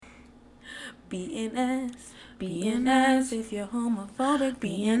Be an ass. Be an ass if you're homophobic.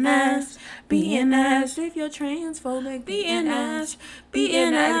 Be an ass. Be an ass if you're transphobic. Be an ass. Be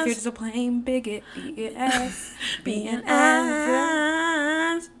an ass if you're just a plain bigot. Be an ass. Be an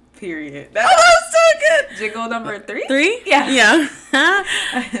ass. Period. That was so good. Jingle number 3? 3? Yeah. Yeah.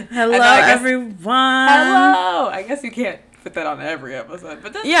 Hello, everyone. Hello. I guess you can't put that on every episode,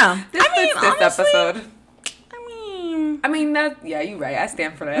 but this episode. I mean, you're right. I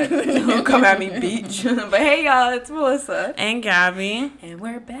stand for that. Don't come at me, beach. But hey, y'all, it's Melissa. And Gabby. And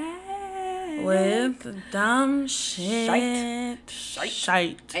we're back. With dumb shit.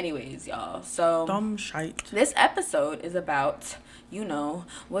 Shite. Anyways, y'all, so. Dumb shite. This episode is about, you know,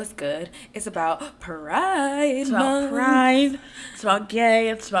 what's good. It's about Pride. It's about pride. It's about gay.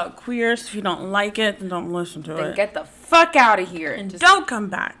 It's about queer. So if you don't like it, then don't listen to it. Then get the fuck out of here. And just don't come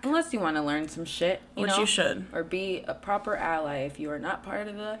back. Unless you want to learn some shit. Which you should. Or be a proper ally if you are not part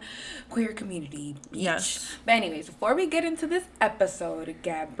of the queer community. Yes. But anyways, before we get into this episode,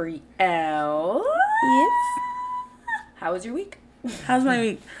 Gabrielle. Yes. How was your week? How's my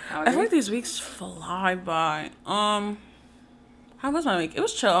week? I feel like these weeks fly by. How was my week? It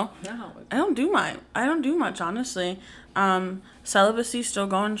was chill. No. I don't do much, honestly. Celibacy's still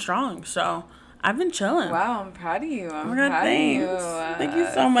going strong, so I've been chilling. Wow, I'm proud of you. Thanks. Thank you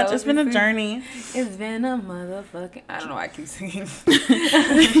so much. It's been a journey. It's been a motherfucking... I don't know why I keep singing.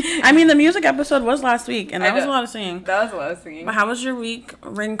 I mean, the music episode was last week, and that was a lot of singing. That was a lot of singing. But how was your week,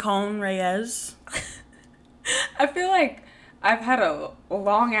 Rincon Reyes? I feel like I've had a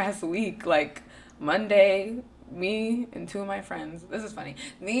long-ass week. Like, Monday... Me and 2 of my friends. This is funny.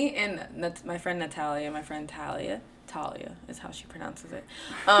 Me and my friend Natalia, my friend Talia is how she pronounces it.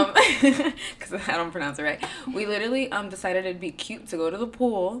 Because I don't pronounce it right. We literally decided it'd be cute to go to the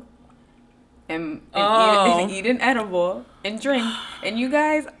pool and eat an edible and drink. And you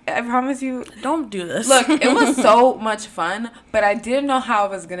guys, I promise you, don't do this. Look, it was so much fun, but I didn't know how I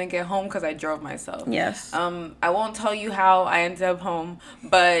was gonna get home because I drove myself. Yes. I won't tell you how I ended up home,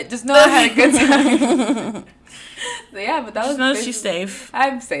 but just know I had a good time. So yeah, but that was. Just know she's safe.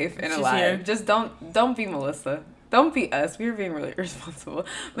 I'm safe and alive. Here. Just don't be Melissa. Don't be us. We were being really irresponsible.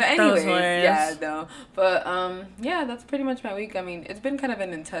 But anyways, yeah, no. But yeah, that's pretty much my week. I mean, it's been kind of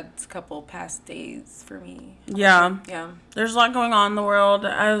an intense couple past days for me. Yeah. Yeah. There's a lot going on in the world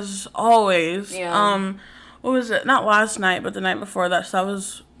as always. Yeah. What was it? Not last night, but the night before that. So that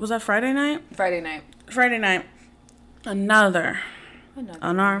was that Friday night? Friday night. Another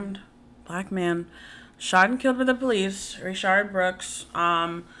unarmed black man shot and killed by the police. Rayshard Brooks.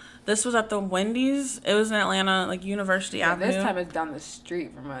 This was at the Wendy's. It was in Atlanta, like University Avenue. This time it's down the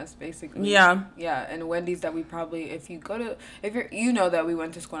street from us, basically. Yeah. Yeah, and Wendy's that we probably, if you know that we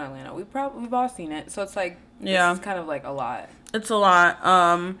went to school in Atlanta, we've all seen it. So it's like, this is kind of like a lot. It's a lot.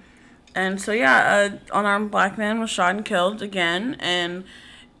 And so yeah, an unarmed black man was shot and killed again, and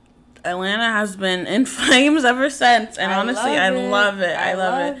Atlanta has been in flames ever since, and honestly, I love it. I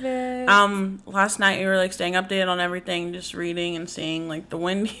love it. Last night we were like staying updated on everything, just reading and seeing like the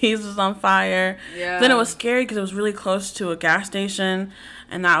Wendy's was on fire. Yeah. Then it was scary because it was really close to a gas station,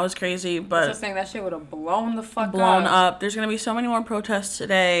 and that was crazy. But just saying that shit would have blown up. There's gonna be so many more protests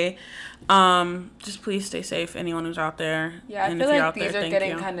today. Just please stay safe, anyone who's out there. Yeah, I feel like these are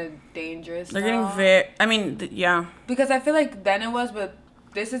getting kind of dangerous. They're getting very. I mean, yeah. Because I feel like then it was, but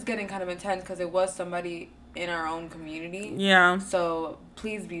this is getting kind of intense because it was somebody in our own community. Yeah. So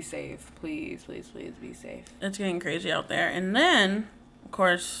please be safe. Please be safe. It's getting crazy out there. And then, of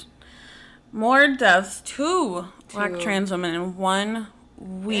course, more deaths. 2 black trans women in 1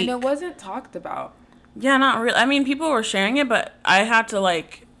 week. And it wasn't talked about. Yeah, not really. I mean, people were sharing it, but I had to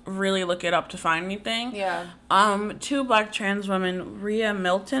like really look it up to find anything. Yeah. 2 black trans women, Rhea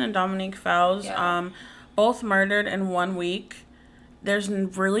Milton and Dominique Fowles, both murdered in 1 week. There's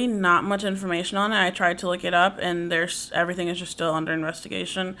really not much information on it. I tried to look it up, and everything is just still under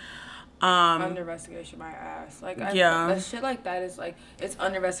investigation. Under investigation, my ass. Like, the shit like that is like, it's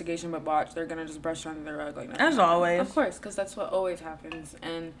under investigation, but watch, they're gonna just brush it under the rug like that. As always. Of course, because that's what always happens.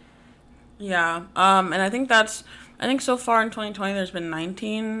 And yeah, and I think so far in 2020 there's been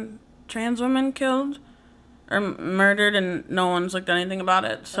 19 trans women killed or murdered, and no one's like done anything about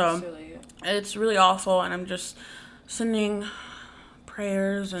it. So it's really awful, and I'm just sending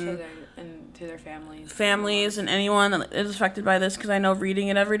prayers and to their families and anyone that is affected by this, because I know reading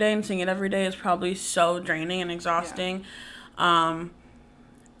it every day and seeing it every day is probably so draining and exhausting.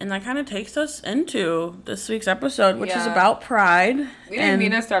 And that kind of takes us into this week's episode, which is about Pride. We didn't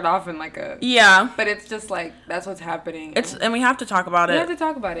mean to start off in like a... Yeah. But it's just like, that's what's happening. And we have to talk about it. We have to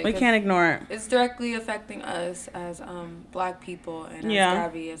talk about it. We can't ignore it. It's directly affecting us as Black people and as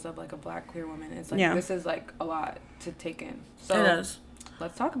Gabby as a Black queer woman. It's like, this is like a lot to take in. So it is.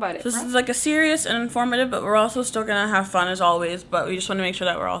 Let's talk about it. So this is like a serious and informative, but we're also still going to have fun as always. But we just want to make sure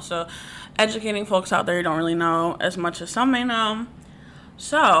that we're also educating folks out there who don't really know as much as some may know.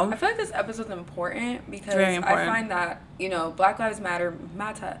 So I feel like this episode's important because I find that, Black Lives Matter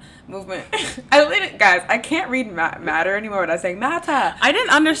movement. I can't read matter anymore without saying matter. I didn't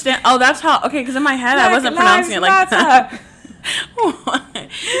understand. Oh, that's how. Okay, because in my head I wasn't pronouncing it like that.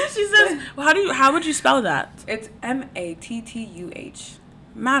 She says, how would you spell that? It's Mattuh.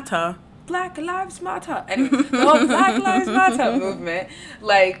 Matter. Black Lives Matter. And the whole Black Lives Matter movement,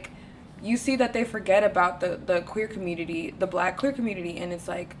 like, you see that they forget about the queer community, the Black queer community, and it's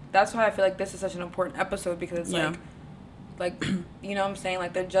like, that's why I feel like this is such an important episode, because it's like you know what I'm saying,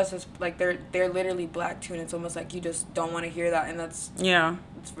 like, they're just as, like, they're literally Black too, and it's almost like you just don't want to hear that, and that's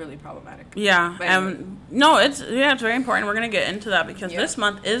it's really problematic. No, it's very important. We're gonna get into that because this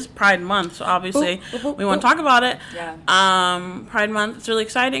month is Pride Month, so obviously we want to talk about it. Pride Month, it's really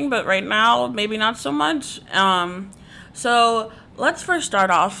exciting, but right now maybe not so much. So let's first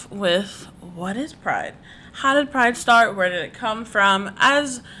start off with, what is Pride? How did Pride start? Where did it come from?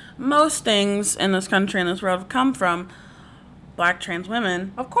 As most things in this country and this world come from Black trans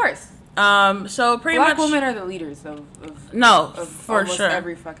women. Of course. So pretty much... Black women are the leaders of for sure.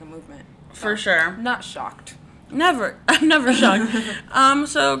 every fucking movement. For sure. Not shocked. Never. I'm never shocked.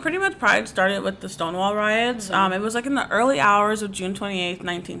 So pretty much Pride started with the Stonewall riots. It was like in the early hours of June 28th,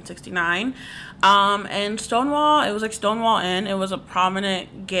 1969. And Stonewall, it was like Stonewall Inn. It was a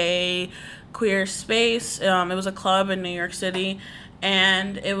prominent gay queer space. It was a club in New York City.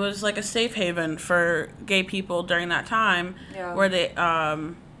 And it was like a safe haven for gay people during that time. Where they, I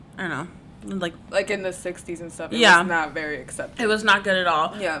don't know. Like in the 60s and stuff. It was not very accepted. It was not good at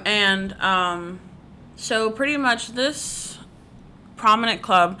all. Yeah. And, so pretty much this prominent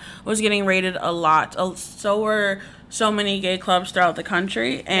club was getting raided a lot. So were so many gay clubs throughout the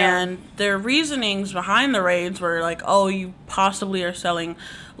country. And their reasonings behind the raids were like, oh, you possibly are selling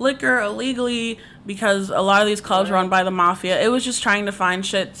liquor illegally, because a lot of these clubs run by the mafia. It was just trying to find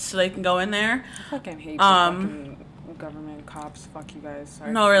shit so they can go in there. I fucking hate fucking government cops. Fuck you guys.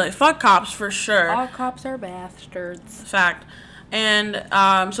 Sorry. No, really. Fuck cops for sure. All cops are bastards. Fact. And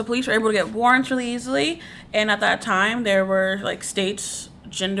so police were able to get warrants really easily. And at that time, there were like states'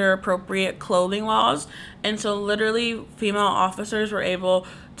 gender appropriate clothing laws. And so literally female officers were able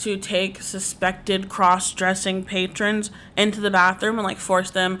to take suspected cross-dressing patrons into the bathroom and like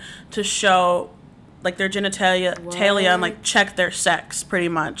force them to show like their genitalia and like check their sex, pretty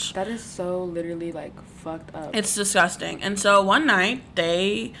much. That is so literally like fucked up. It's disgusting. And so one night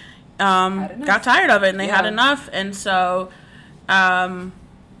they got tired of it and they had enough. And so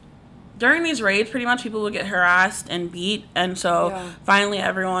during these raids, pretty much people would get harassed and beat. And so finally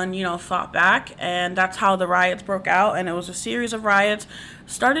everyone, fought back. And that's how the riots broke out. And it was a series of riots.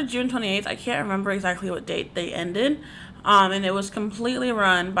 Started June 28th. I can't remember exactly what date they ended. And it was completely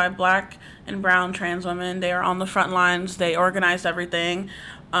run by Black and brown trans women. They were on the front lines. They organized everything.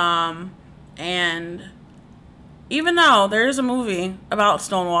 And even though there is a movie about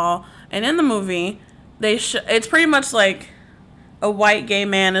Stonewall, and in the movie, it's pretty much like a white gay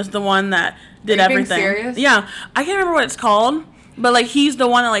man is the one that did everything. Being serious? Yeah. I can't remember what it's called, but like he's the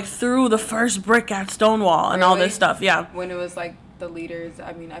one that like threw the first brick at Stonewall and all this stuff. Yeah. When it was like the leaders,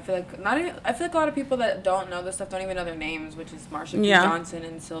 I mean, I feel like a lot of people that don't know this stuff don't even know their names, which is Marsha P. Johnson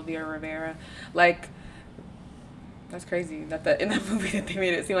and Sylvia Rivera. Like, that's crazy that in that movie that they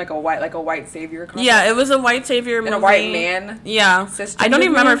made it seem like a white savior concept. Yeah, it was a white savior movie. And a white man. Yeah. I don't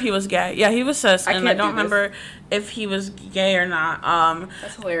even remember if he was gay. Yeah, he was cis, and I don't remember if he was gay or not.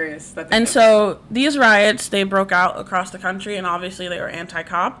 That's hilarious. And so these riots, they broke out across the country, and obviously they were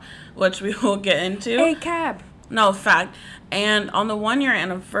anti-cop, which we will get into. A cab. No, fact. And on the 1-year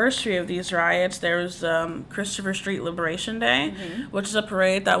anniversary of these riots, there was Christopher Street Liberation Day, which is a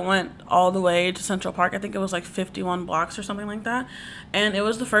parade that went all the way to Central Park. I think it was like 51 blocks or something like that. And it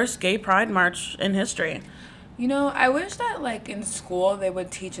was the first gay pride march in history. I wish that, like, in school they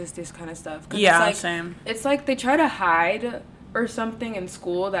would teach us this kind of stuff. Yeah, it's like, same. It's like they try to hide or something in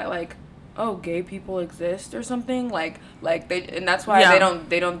school that, like, oh, gay people exist or something. Like they, and that's why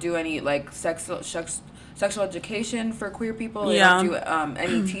they don't do any, like, sexual education for queer people. They don't do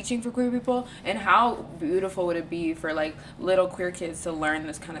any teaching for queer people. And how beautiful would it be for like little queer kids to learn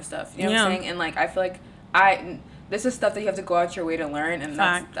this kind of stuff? You know what I'm saying? And like I feel like this is stuff that you have to go out your way to learn, and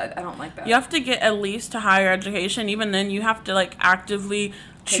I don't like that. You have to get at least to higher education. Even then, you have to like actively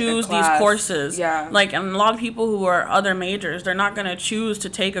choose these courses. Yeah. Like, and a lot of people who are other majors, they're not going to choose to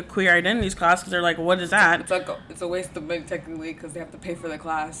take a queer identities class because they're like, what is that? It's like it's a waste of money technically because they have to pay for the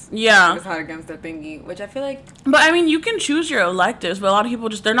class. Yeah. It's not against their thingy, which I feel like. But I mean, you can choose your electives, but a lot of people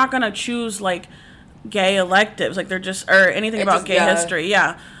they're not going to choose like gay electives, like they're just, or anything about gay history.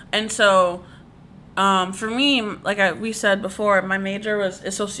 Yeah. And so, for me, like we said before, my major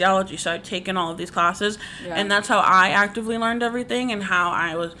is sociology, so I've taken all of these classes, and that's how I actively learned everything and how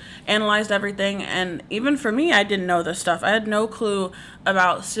I was analyzed everything. And even for me, I didn't know this stuff. I had no clue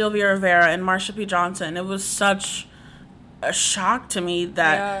about Sylvia Rivera and Marsha P. Johnson. It was such a shock to me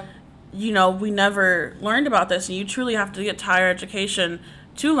that, you know, we never learned about this, and you truly have to get to higher education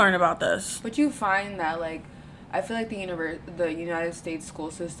to learn about this. But you find that, like, I feel like the United States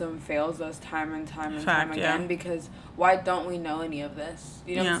school system fails us time and time again because why don't we know any of this?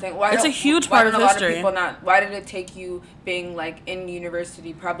 You know what I'm saying? It's a huge part of history. Why did it take you being like in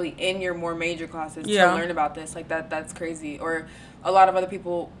university, probably in your more major classes, to learn about this? Like that's crazy. Or a lot of other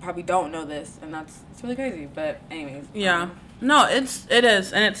people probably don't know this, and it's really crazy. But anyways. Yeah. No, it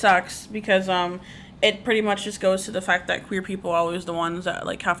is, and it sucks because it pretty much just goes to the fact that queer people are always the ones that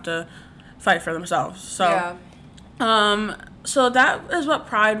like have to fight for themselves. So. Yeah. So that is what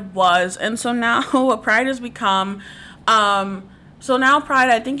Pride was, and so now what Pride has become, so now Pride,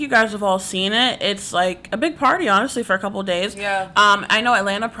 I think you guys have all seen it. It's like a big party, honestly, for a couple of days. Yeah. I know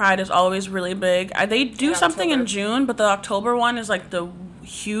Atlanta Pride is always really big. They do something in June, but the October one is like the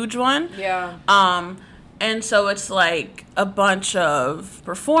huge one. Yeah. And so it's like a bunch of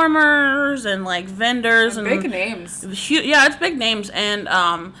performers and like vendors and big names. Yeah, it's big names, and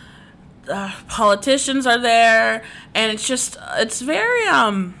politicians are there, and it's very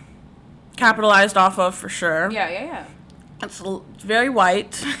capitalized off of, for sure. Yeah. It's very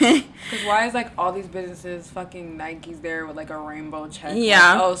white. Because why is like all these businesses, fucking Nike's there with like a rainbow check?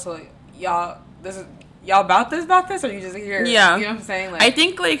 Yeah. Like, so y'all about this, or you just here? Yeah. You know what I'm saying? Like, I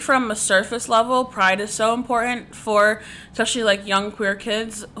think, like, from a surface level, Pride is so important for, especially, like, young queer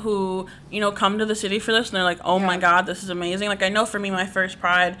kids who, you know, come to the city for this, and they're like, oh, my God, this is amazing. Like, I know for me, my first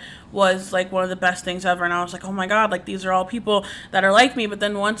Pride was, like, one of the best things ever, and I was like, oh, my God, like, these are all people that are like me. But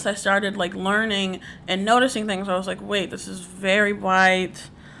then once I started, like, learning and noticing things, I was like, wait, this is very white.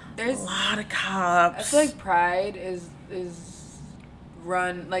 There's a lot of cops. I feel like Pride is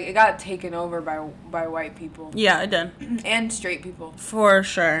run, like, it got taken over by white people. Yeah, it did. And straight people. For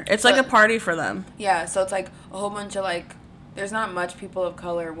sure. It's like a party for them. Yeah, so it's like a whole bunch of, like, there's not much people of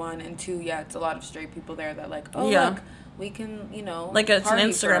color, one, and two, it's a lot of straight people there that, like, look, we can, you know, like, it's an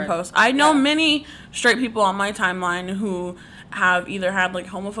Instagram post. I know many straight people on my timeline who have either had, like,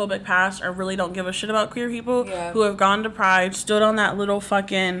 homophobic past or really don't give a shit about queer people who have gone to Pride, stood on that little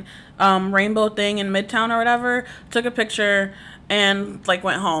fucking rainbow thing in Midtown or whatever, took a picture, and, like,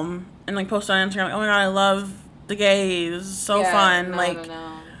 went home and, like, posted on Instagram, like, oh, my God, I love the gays. So fun.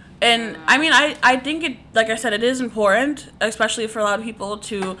 And, I mean, I think it, like I said, it is important, especially for a lot of people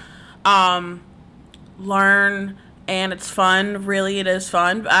to learn, and it's fun. Really, it is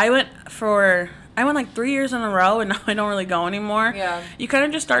fun. But I went like 3 years in a row, and now I don't really go anymore. Yeah. You kind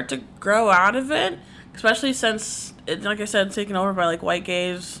of just start to grow out of it, especially since, like I said, it's taken over by, like, white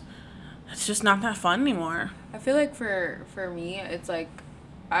gays. It's just not that fun anymore. I feel like for me, it's like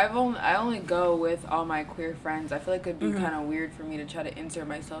I only go with all my queer friends. I feel like it'd be kind of weird for me to try to insert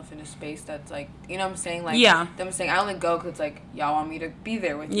myself in a space that's like, you know what I'm saying? Like, them saying I only go because it's like y'all want me to be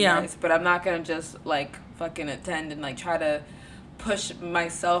there with you guys, but I'm not gonna just like fucking attend and like try to push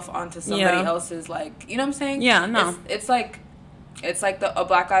myself onto somebody else's, like, you know what I'm saying? Yeah, no. It's like a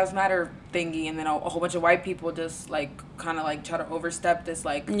Black Lives Matter thingy, and then a whole bunch of white people just like kind of like try to overstep this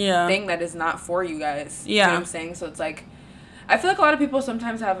like thing that is not for you guys. You know what I'm saying? So it's like, I feel like a lot of people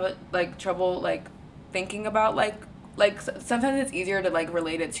sometimes have like trouble like thinking about like sometimes it's easier to like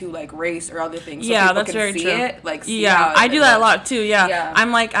relate it to like race or other things. So people that's can very see true. It, like, see I do that a lot too. Yeah,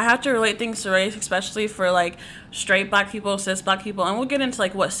 I'm like, I have to relate things to race, especially for like straight Black people, cis Black people, and we'll get into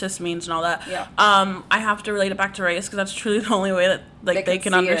like what cis means and all that. Yeah. I have to relate it back to race because that's truly the only way that like they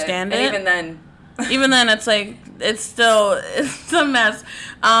can understand it. And even then, it's like it's a mess.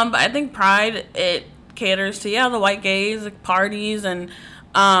 But I think Pride, it caters to the white gays, like, parties, and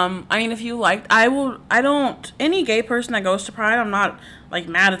I mean, if you liked, any gay person that goes to Pride, I'm not, like,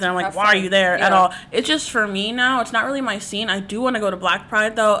 mad at them, like, why are you there at all? It's just, for me now, it's not really my scene. I do want to go to Black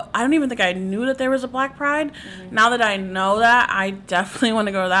Pride, though. I don't even think I knew that there was a Black Pride. Mm-hmm. Now that I know that, I definitely want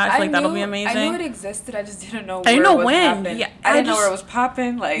to go to that. I feel like that'll be amazing. I knew it existed, I just didn't know where it was popping. Yeah, I didn't know where it was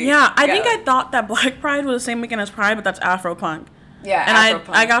popping, like... Yeah, I think I thought that Black Pride was the same weekend as Pride, but that's Afropunk. Yeah, and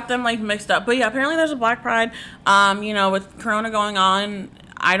I got them, like, mixed up. But, yeah, apparently there's a Black Pride. You know, with Corona going on,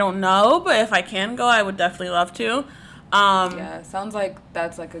 I don't know, but if I can go, I would definitely love to. Yeah, sounds like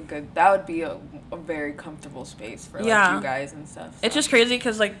that's, like, that would be a very comfortable space for, like, you guys and stuff. So. It's just crazy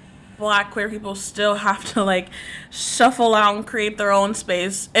because, like, Black queer people still have to, like, shuffle out and create their own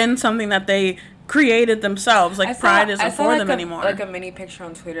space in something that they created themselves. Like, Pride isn't for them anymore. Like a mini picture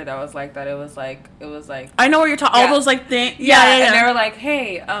on Twitter that was like that. It was like I know what you're talking. All those like things. Yeah. And they were like,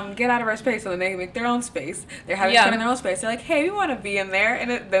 hey, get out of our space. So then they make their own space. They're having fun in their own space. They're like, hey, we want to be in there, and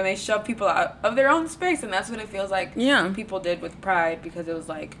then they shove people out of their own space, and that's what it feels like. Yeah. People did with Pride, because it was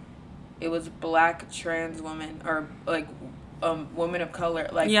like, it was Black trans women, or like women of color,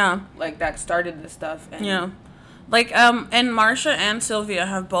 like like that started this stuff. And like, and Marsha and Sylvia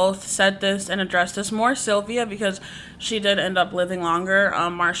have both said this and addressed this. More Sylvia, because she did end up living longer.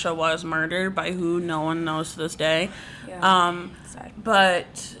 Marsha was murdered by who no one knows to this day. Yeah.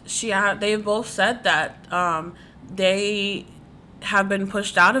 But they've both said that they have been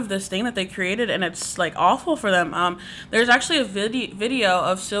pushed out of this thing that they created, and it's, like, awful for them. There's actually a video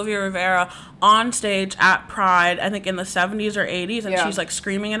of Sylvia Rivera on stage at Pride, I think in the 70s or 80s, and she's, like,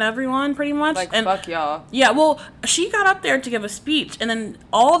 screaming at everyone, pretty much. Like, and, fuck y'all. Yeah, well, she got up there to give a speech, and then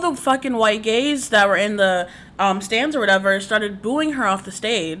all the fucking white gays that were in the stands or whatever started booing her off the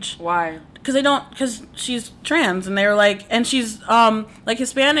stage. Why? Because she's trans, and they were like, and she's, like,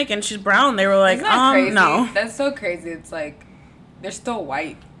 Hispanic, and she's brown. They were like, Isn't that crazy? No. That's so crazy. It's like, they're still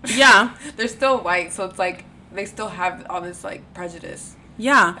white. Yeah. They're still white, so it's like they still have all this, like, prejudice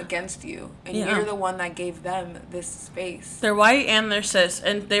against you. And you're the one that gave them this space. They're white and they're cis,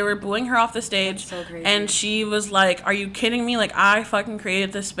 and they were booing her off the stage. That's so crazy. And she was like, are you kidding me? Like, I fucking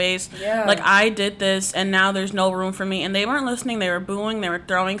created this space. Yeah. Like, I did this, and now there's no room for me. And they weren't listening. They were booing. They were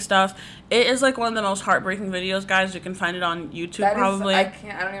throwing stuff. It is, like, one of the most heartbreaking videos, guys. You can find it on YouTube, probably. I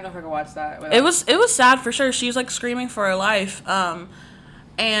don't even know if I can watch that. It was sad for sure. She's, like, screaming for her life.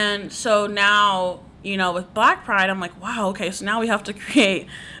 And so now, you know, with Black Pride, I'm like, wow, okay, so now we have to create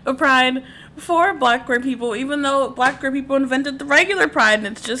a Pride for Black queer people, even though Black queer people invented the regular Pride, and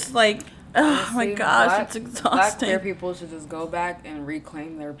it's just like, oh my gosh, it's exhausting. Black queer people should just go back and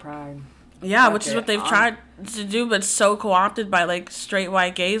reclaim their Pride. Yeah, which is what they've tried to do, but it's so co-opted by, like, straight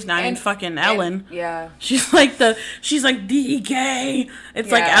white gays. Now, I mean, fucking Ellen. Yeah. She's like the gay.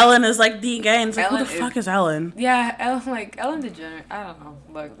 It's like Ellen is like the gay, and it's like, who the fuck is Ellen? Yeah, Ellen DeGeneres. I don't know.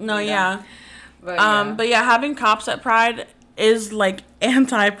 Look. No, yeah. But yeah, having cops at Pride is, like,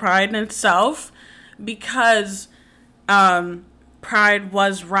 anti-Pride in itself, because Pride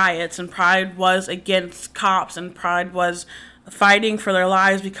was riots, and Pride was against cops, and Pride was fighting for their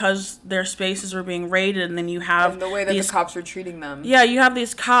lives because their spaces were being raided, and then you have and the way that the cops were treating them. Yeah, you have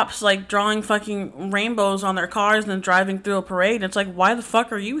these cops, like, drawing fucking rainbows on their cars and then driving through a parade, and it's like, why the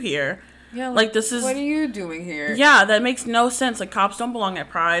fuck are you here? Yeah, like, this is... What are you doing here? Yeah, that makes no sense. Like, cops don't belong at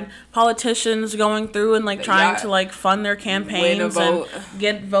Pride. Politicians going through and, like, trying to, like, fund their campaigns and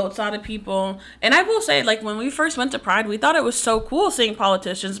get votes out of people. And I will say, like, when we first went to Pride, we thought it was so cool seeing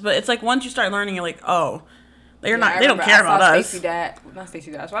politicians, but it's like, once you start learning, you're like, oh... They don't care about us. Stacey Dash.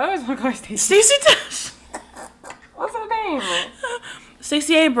 Why do I always want to call her Stacey? Stacey Dash. What's her name?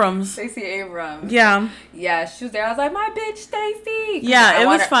 Stacey Abrams. Yeah. Yeah, she was there. I was like, my bitch, Stacey. Yeah, it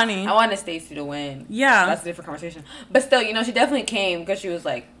was funny. I wanted Stacey to win. Yeah. That's a different conversation. But still, you know, she definitely came because she was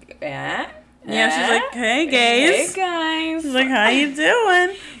like, Yeah, she's like, hey, gays. Hey, guys. She's like, how you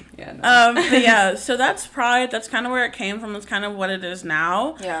doing? Yeah, no. But yeah, so that's Pride. That's kind of where it came from. That's kind of what it is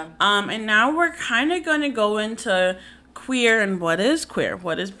now. Yeah. And now we're kind of going to go into queer and what is queer,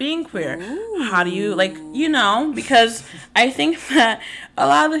 what is being queer. Ooh. How do you, like, you know, because I think that a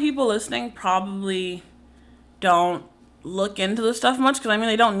lot of the people listening probably don't look into this stuff much, because I mean,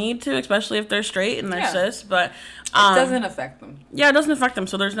 they don't need to, especially if they're straight and they're cis, but it doesn't affect them. Yeah, it doesn't affect them,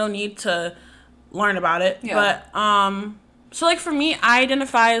 so there's no need to learn about it. Yeah. But so, like, for me, I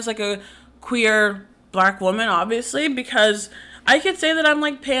identify as, like, a queer Black woman, obviously, because I could say that I'm,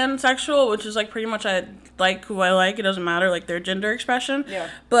 like, pansexual, which is, like, pretty much I like who I like. It doesn't matter, like, their gender expression. Yeah.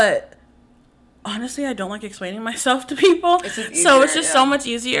 But honestly, I don't like explaining myself to people. So it's just so much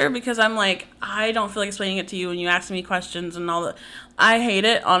easier because I'm like, I don't feel like explaining it to you and you ask me questions and all that. I hate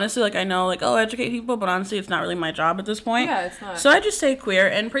it, honestly. Like, I know, like, oh, educate people, but honestly, it's not really my job at this point. Yeah, it's not. So I just say queer,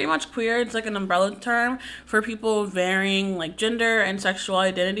 and pretty much queer, it's like an umbrella term for people varying, like, gender and sexual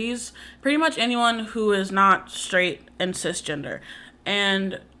identities. Pretty much anyone who is not straight and cisgender.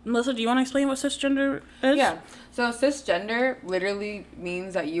 And, Melissa, do you want to explain what cisgender is? Yeah. So cisgender literally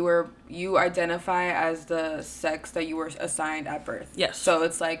means that you identify as the sex that you were assigned at birth. Yes. So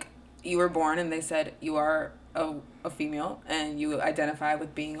it's like you were born and they said you are a female and you identify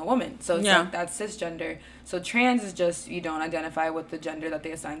with being a woman. So it's like that's cisgender. So trans is just you don't identify with the gender that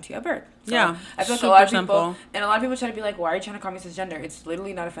they assigned to you at birth. So I feel like a lot of people and a lot of people try to be like, why are you trying to call me cisgender? It's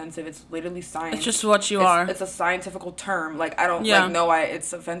literally not offensive. It's literally science. It's just what you are. It's a scientific term. Like I don't like know why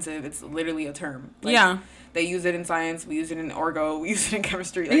it's offensive. It's literally a term. Like, they use it in science. We use it in orgo. We use it in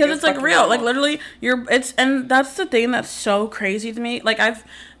chemistry. Like, because it's like real. Normal. Like literally, and that's the thing that's so crazy to me. Like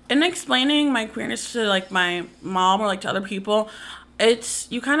in explaining my queerness to like my mom or like to other people,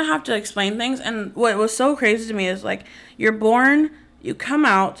 you kind of have to explain things. And what was so crazy to me is like you're born, you come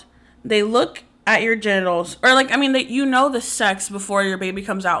out, they look at your genitals, or like you know the sex before your baby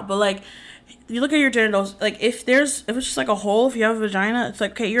comes out, but like. You look at your genitals, like if it's just like a hole, if you have a vagina, it's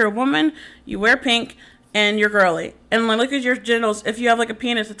like, okay, you're a woman, you wear pink, and you're girly. And like look at your genitals, if you have like a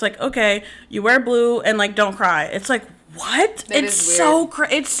penis, it's like, okay, you wear blue and like don't cry. It's like, what? It's so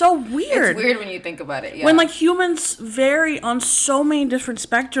it's so weird. It's weird when you think about it, yeah. When like humans vary on so many different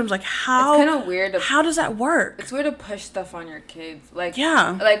spectrums, like how it's kind of weird how does that work? It's weird to push stuff on your kids. Like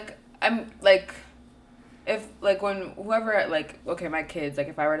like I'm like if like when whoever like okay my kids like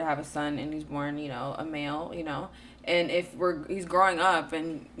if I were to have a son and he's born a male and if he's growing up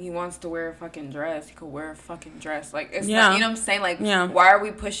and he wants to wear a fucking dress he could wear a fucking dress like it's not, you know what I'm saying like why are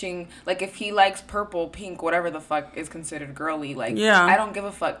we pushing like if he likes purple pink whatever the fuck is considered girly like I don't give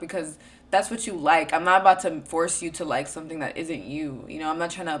a fuck because that's what you like. I'm not about to force you to like something that isn't you. I'm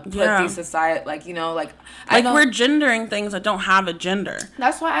not trying to put these society like we're gendering things that don't have a gender.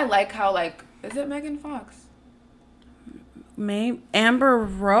 That's why I like how like is it Megan Fox? Maybe Amber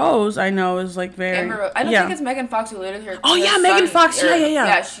Rose, I know is like very. I don't think it's Megan Fox who literally her. Oh yeah, Megan Fox. Yeah.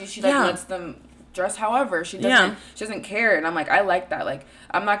 Yeah, she like lets them dress however she doesn't. She doesn't care, and I'm like I like that. Like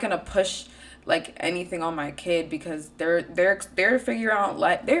I'm not gonna push like anything on my kid because they're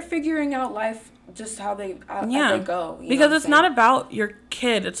figuring out life just how they as they go. Because it's not about your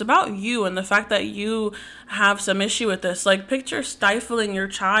kid; it's about you and the fact that you have some issue with this. Like picture stifling your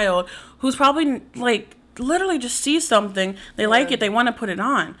child who's probably like. Literally just see something, they like it, they want to put it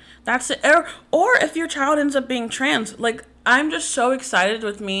on. That's it. Or if your child ends up being trans, like I'm just so excited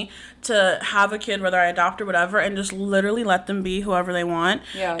with me to have a kid, whether I adopt or whatever, and just literally let them be whoever they want.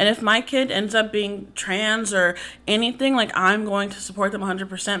 Yeah. And if my kid ends up being trans or anything, like I'm going to support them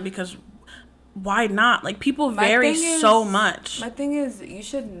 100% because why not? Like people vary so much. My thing is you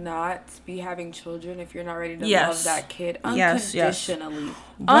should not be having children if you're not ready to love that kid unconditionally. Yes.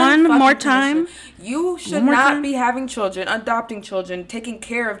 One more time. You should not be having children, adopting children, taking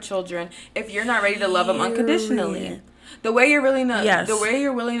care of children if you're not ready to love them unconditionally. The way you're willing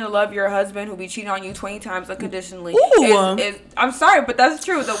to love your husband who be cheating on you 20 times unconditionally is I'm sorry, but that's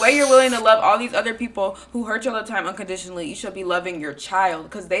true. The way you're willing to love all these other people who hurt you all the time unconditionally, you should be loving your child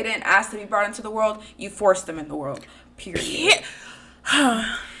because they didn't ask to be brought into the world. You forced them in the world. Period.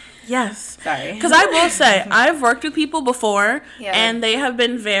 Yes. Sorry. Because I will say, I've worked with people before, and they have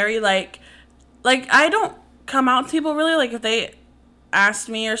been very, like, I don't come out to people really, like, if they asked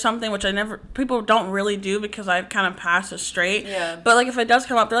me or something, which people don't really do because I've kind of passed as straight. Yeah. But, like, if it does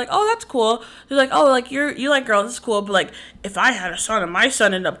come up, they're like, oh, that's cool. They're like, oh, like, you like girls, that's cool. But, like, if I had a son and my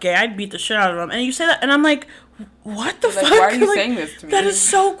son ended up gay, I'd beat the shit out of him. And you say that, and I'm like, what the fuck? Why are you saying this to me? That is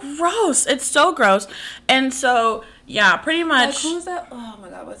so gross. It's so gross. And so, yeah, pretty much. Like, who's that? Oh, my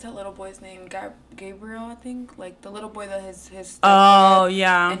God. What's that little boy's name? Gabriel, I think. Like, the little boy that his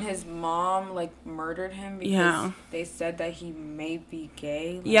stepdad and his mom, like, murdered him because they said that he may be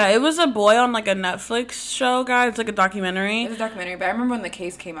gay. Like, yeah, it was a boy on, like, a Netflix show, guys. It's, like, a documentary. It's a documentary, but I remember when the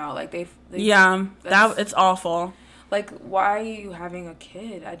case came out, like, it's awful. Like, why are you having a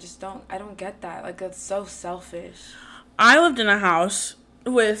kid? I don't get that. Like, that's so selfish. I lived in a house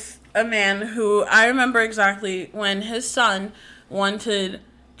with a man who I remember exactly when his son wanted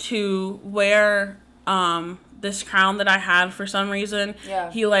to wear this crown that I had for some reason.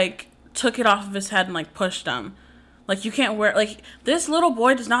 Yeah. He, like, took it off of his head and, like, pushed him. Like, you can't wear, like, this little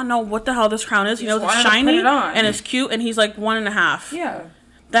boy does not know what the hell this crown is. He knows it's shiny and it's cute, and he's, like, 1.5. Yeah.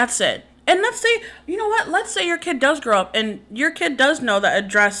 That's it. And let's say, you know what? Let's say your kid does grow up and your kid does know that a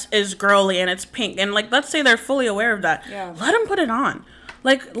dress is girly and it's pink. And, like, let's say they're fully aware of that. Yeah. Let them put it on.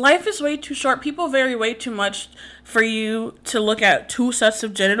 Like, life is way too short. People vary way too much for you to look at two sets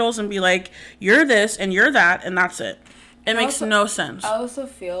of genitals and be like, you're this and you're that, and that's it. It makes no sense. I also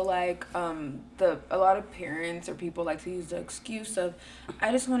feel like a lot of parents or people like to use the excuse of,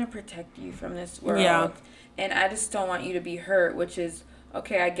 I just want to protect you from this world. Yeah. And I just don't want you to be hurt, which is,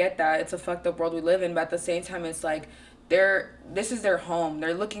 okay, I get that. It's a fucked up world we live in, but at the same time, it's like, this is their home.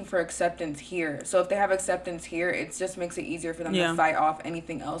 They're looking for acceptance here. So if they have acceptance here, it just makes it easier for them to fight off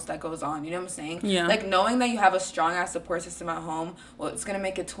anything else that goes on. You know what I'm saying? Yeah. Like, knowing that you have a strong-ass support system at home, well, it's going to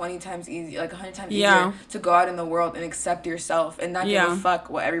make it 20 times easier, like 100 times easier to go out in the world and accept yourself and not give a fuck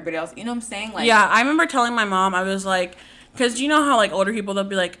what everybody else, you know what I'm saying? Like, yeah, I remember telling my mom, I was like, because you know how, like, older people, they'll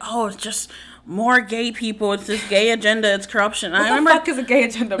be like, oh, it's just more gay people, it's this gay agenda, it's corruption. What the fuck is a gay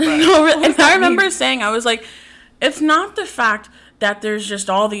agenda, bro? And I remember saying, I was like, it's not the fact that there's just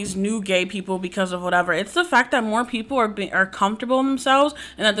all these new gay people because of whatever. It's the fact that more people are comfortable in themselves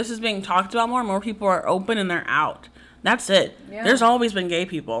and that this is being talked about more. More people are open and they're out. That's it. Yeah. There's always been gay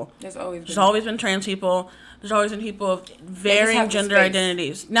people. There's always been trans people. There's always been people of varying gender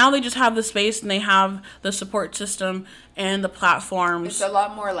identities. Now they just have the space and they have the support system and the platforms. It's a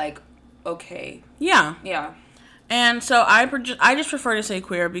lot more like, okay. Yeah. Yeah. And so I just prefer to say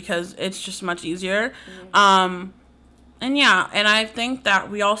queer because it's just much easier. Mm-hmm. And yeah, and I think that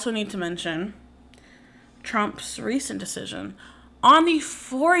we also need to mention Trump's recent decision on the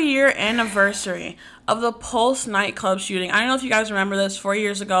 4-year anniversary of the Pulse nightclub shooting. I don't know if you guys remember this. 4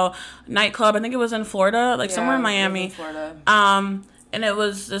 years ago, nightclub, I think it was in Florida, somewhere in Miami. It was in Florida. And it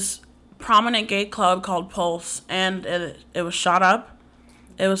was this prominent gay club called Pulse, and it was shot up.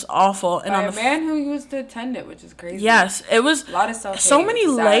 It was awful. And by a man who used to attend it, which is crazy. Yes, it was a lot of self-hate. So many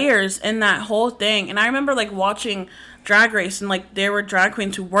layers in that whole thing. And I remember, like, watching Drag Race, and, like, there were drag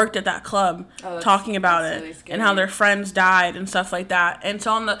queens who worked at that club talking about it really and how their friends died and stuff like that. And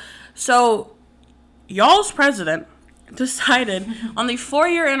so y'all's president decided on the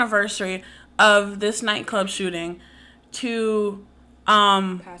 4-year anniversary of this nightclub shooting to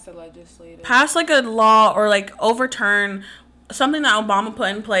pass like a law or like overturn something that Obama put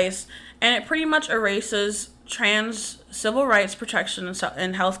in place, and it pretty much erases trans civil rights protection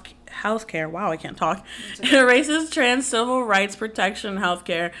and healthcare. Wow, I can't talk. It erases trans civil rights protection and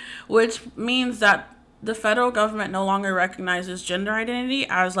healthcare, which means that the federal government no longer recognizes gender identity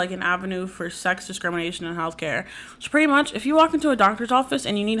as like an avenue for sex discrimination in healthcare. So pretty much, if you walk into a doctor's office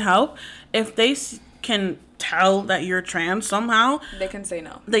and you need help, if they can tell that you're trans somehow, they can say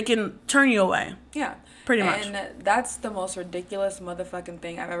no. They can turn you away. Yeah. Pretty much. And that's the most ridiculous motherfucking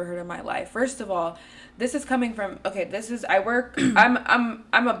thing I've ever heard in my life. First of all, this is coming from, I'm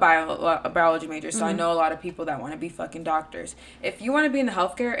a biology major, so I know a lot of people that want to be fucking doctors. If you want to be in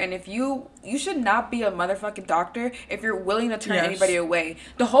healthcare, and if you should not be a motherfucking doctor if you're willing to turn anybody away.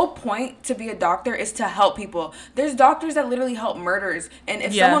 The whole point to be a doctor is to help people. There's doctors that literally help murderers, and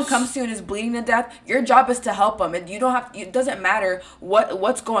if someone comes to you and is bleeding to death, your job is to help them, and you don't have, it doesn't matter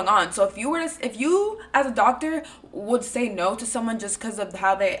what's going on. So if you as a doctor would say no to someone just because of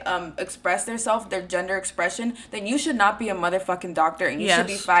how they express themselves, their gender expression, then you should not be a motherfucking doctor, and you should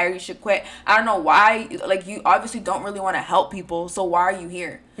be fired. You should quit. I don't know why. Like, you obviously don't really want to help people, so why are you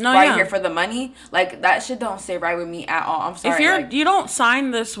here? Why are you here, for the money? Like, that shit don't sit right with me at all. I'm sorry. If you don't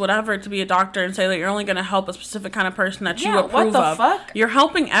sign this whatever to be a doctor and say that you're only going to help a specific kind of person that you approve of. Fuck? You're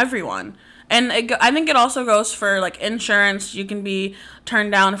helping everyone. And I think it also goes for, like, insurance. You can be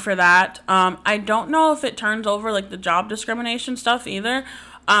turned down for that. I don't know if it turns over, like, the job discrimination stuff either.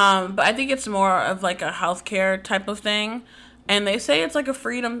 But I think it's more of, like, a healthcare type of thing. And they say it's, like, a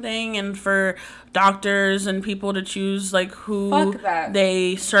freedom thing and for doctors and people to choose, like, who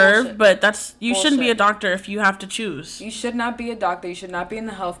they serve. Bullshit. But you shouldn't be a doctor if you have to choose. You should not be a doctor. You should not be in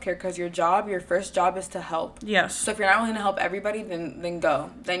the healthcare because your first job is to help. Yes. So if you're not willing to help everybody, then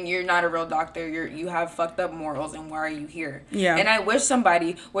go. Then you're not a real doctor. You have fucked up morals, and why are you here? Yeah. And I wish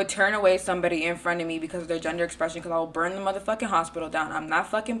somebody would turn away somebody in front of me because of their gender expression, because I will burn the motherfucking hospital down. I'm not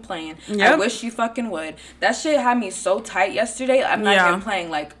fucking playing. Yep. I wish you fucking would. That shit had me so tight yesterday. I'm not even playing.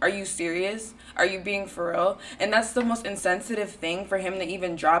 Like, are you serious? Are you being for real? And that's the most insensitive thing for him to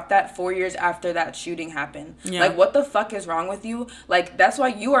even drop that 4 years after that shooting happened. Yeah. Like, what the fuck is wrong with you? Like, that's why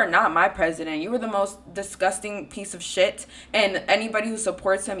you are not my president. You are the most disgusting piece of shit. And anybody who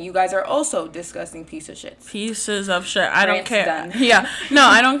supports him, you guys are also disgusting piece of shit. Pieces of shit. I don't care. Done. Yeah. No,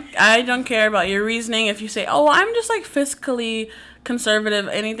 I don't care about your reasoning. If you say, oh, I'm just, like, fiscally conservative,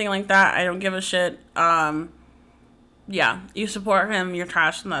 anything like that, I don't give a shit. Yeah, you support him, you're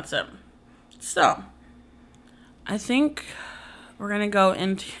trash, and that's it. So, I think we're gonna go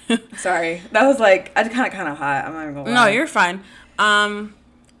into. Sorry, that was like I kind of hot. I'm not even gonna lie. No, you're fine.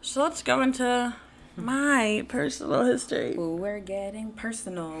 So let's go into my personal history. Ooh, we're getting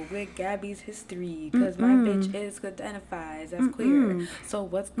personal with Gabby's history because my bitch is identifies as queer. So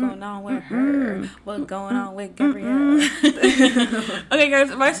what's going on with her? What's going on with Gabrielle? Okay, guys,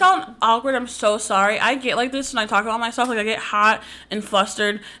 if I sound awkward, I'm so sorry. I get like this when I talk about myself. Like I get hot and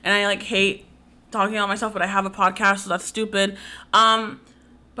flustered, and I like hate talking about myself. But I have a podcast, so that's stupid.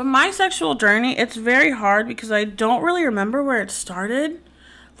 But my sexual journey, it's very hard because I don't really remember where it started.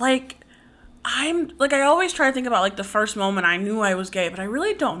 Like. I always try to think about, like, the first moment I knew I was gay, but I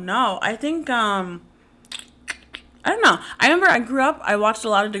really don't know. I think, I don't know. I remember I grew up, I watched a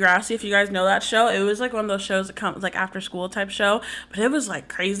lot of Degrassi, if you guys know that show. It was, like, one of those shows that comes, like, after school type show, but it was, like,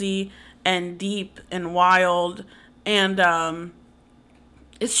 crazy and deep and wild, and,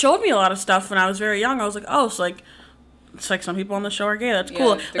 it showed me a lot of stuff when I was very young. I was like, oh, so, like, it's like some people on the show are gay. That's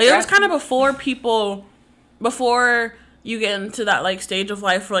cool. Like, it was kind of before you get into that, like, stage of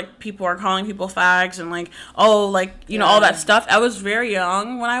life where, like, people are calling people fags and, like, oh, like, you know, all that stuff. I was very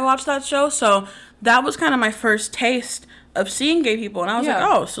young when I watched that show, so that was kind of my first taste of seeing gay people, and I was like,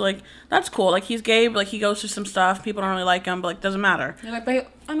 oh, so, like, that's cool. Like, he's gay, but, like, he goes through some stuff. People don't really like him, but, like, doesn't matter. You're like,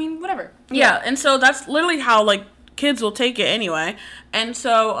 but, I mean, whatever. Yeah, and so that's literally how, like, kids will take it anyway. And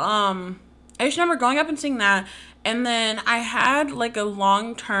so, I just remember going up and seeing that, and then I had, like, a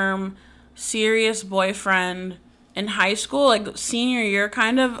long-term serious boyfriend in high school, like senior year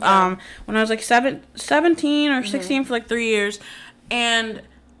kind of, when I was like 17 or 16 for like 3 years. And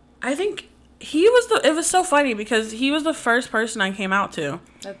I think it was so funny because he was the first person I came out to.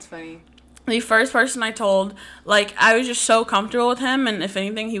 That's funny. The first person I told, like, I was just so comfortable with him, and if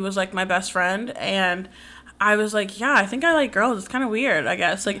anything, he was like my best friend. And I was like, yeah, I think I like girls. It's kind of weird, I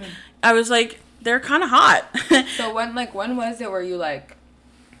guess. Like, I was like, they're kind of hot. So when was it where you like,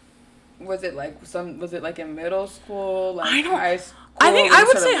 was it like in middle school, like high school? I think I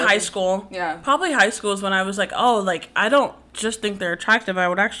would say high school. Yeah. Probably high school is when I was like, oh, like, I don't just think they're attractive. I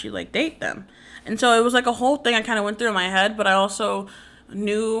would actually, like, date them. And so it was, like, a whole thing I kind of went through in my head, but I also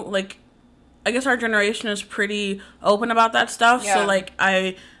knew, like, I guess our generation is pretty open about that stuff. Yeah. So, like,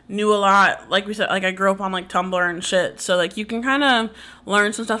 I knew a lot. Like we said, like, I grew up on, like, Tumblr and shit. So, like, you can kind of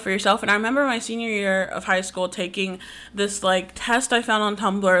learn some stuff for yourself. And I remember my senior year of high school taking this, like, test I found on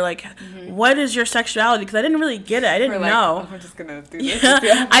Tumblr, like, what is your sexuality? Because I didn't really get it. I didn't know. I'm just going to do this.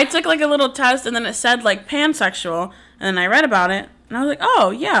 Yeah. I took, like, a little test, and then it said, like, pansexual. And then I read about it. And I was like, oh,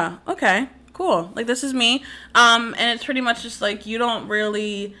 yeah, okay, cool. Like, this is me. And it's pretty much just, like, you don't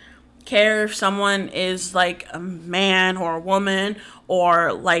really care if someone is, like, a man or a woman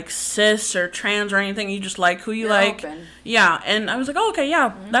or, like, cis or trans or anything. You just like who you like. Open. Yeah. And I was like, oh, okay,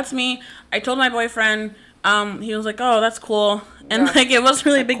 yeah, that's me. I told my boyfriend. He was like, oh, that's cool. And, like, it wasn't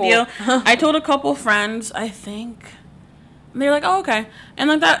really a big deal. I told a couple friends, I think. And they were like, oh, okay. And,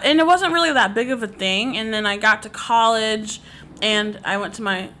 like, that, and it wasn't really that big of a thing. And then I got to college, and I went to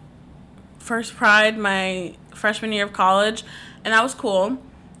my first Pride my freshman year of college, and that was cool.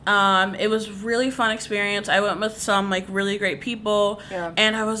 It was really fun experience. I went with some, like, really great people,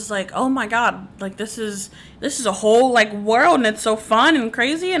 and I was like, oh my god, like, this is a whole, like, world, and it's so fun and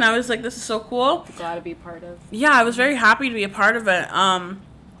crazy, and I was like, this is so cool. Glad to be part of. Yeah, I was very happy to be a part of it. I'm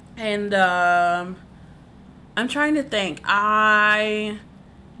trying to think. I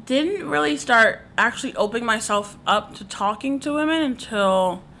didn't really start actually opening myself up to talking to women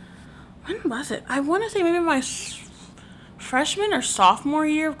until, when was it? I want to say maybe my freshman or sophomore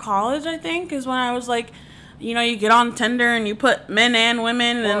year of college, I think, is when I was like, you know, you get on Tinder and you put men and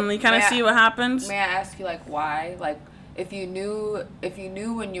women, and you kind of see what happens. May I ask you, like, why? Like, if you knew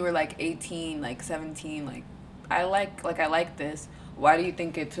when you were, like, 18, like, 17, like, I like this, why do you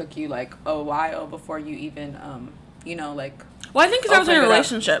think it took you, like, a while before you even, you know, like... Well, I think because I was in a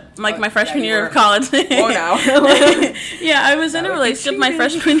relationship, like, my freshman year of college. Oh, now. Yeah, I was in a relationship my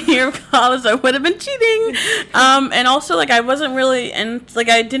freshman year of college. I would have been cheating. And also, like, I wasn't really, and, like,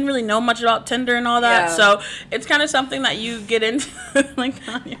 I didn't really know much about Tinder and all that. Yeah. So it's kind of something that you get into, like,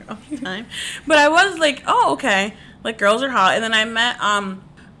 on your own time. But I was like, oh, okay. Like, girls are hot. And then I met,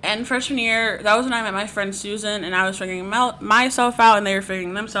 and freshman year, that was when I met my friend Susan, and I was figuring myself out, and they were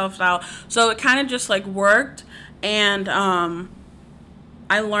figuring themselves out. So it kind of just, like, worked. And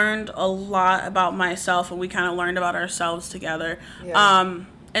I learned a lot about myself, and we kind of learned about ourselves together. Yeah.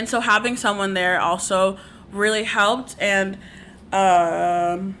 And so having someone there also really helped. And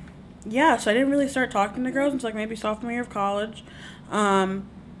yeah, so I didn't really start talking to girls until, like, maybe sophomore year of college.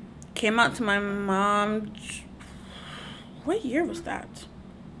 Came out to my mom. What year was that?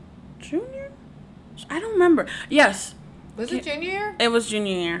 junior? I don't remember. Yes. Was it junior year? It was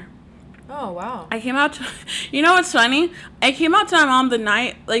junior year. Oh, wow. I came out to, you know what's funny? I came out to my mom the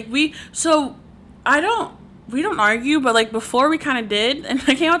night, like, we don't argue, but, like, before we kind of did, and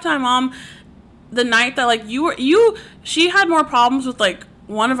I came out to my mom the night that, like, she had more problems with, like,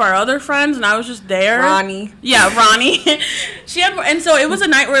 one of our other friends, and I was just there. Ronnie. Yeah, Ronnie. She had, and so it was a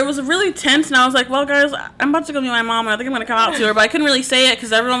night where it was really tense, and I was like, well, guys, I'm about to go meet my mom, and I think I'm going to come out to her, but I couldn't really say it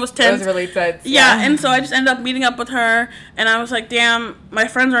because everyone was tense. It was really tense. Yeah, and so I just ended up meeting up with her, and I was like, damn, my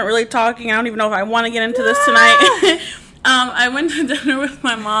friends aren't really talking. I don't even know if I want to get into this tonight. I went to dinner with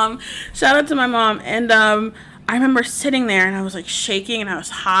my mom. Shout out to my mom. And I remember sitting there, and I was, like, shaking, and I was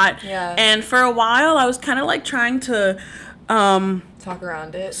hot. Yeah. And for a while, I was kind of, like, trying to talk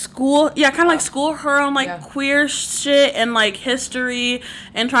around it. School her on, like, queer shit and, like, history,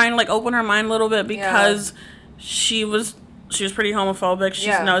 and trying to, like, open her mind a little bit because she was pretty homophobic. She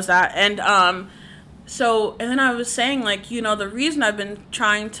knows that. And so, and then I was saying, like, you know, the reason I've been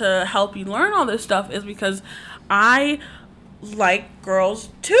trying to help you learn all this stuff is because I like girls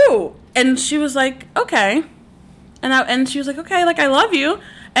too. And she was like, okay. And she was like, okay, like, I love you.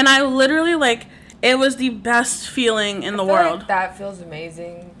 And I literally, like, it was the best feeling in the world. Like that feels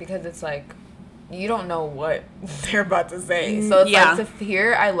amazing because it's like you don't know what they're about to say. So it's like to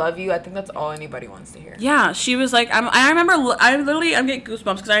hear I love you, I think that's all anybody wants to hear. Yeah, she was like, I'm getting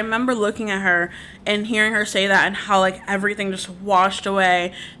goosebumps because I remember looking at her and hearing her say that and how, like, everything just washed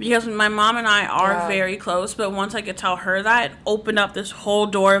away because my mom and I are very close, but once I could tell her that, it opened up this whole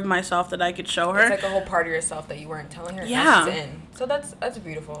door of myself that I could show her. It's like a whole part of yourself that you weren't telling her. Yeah. So that's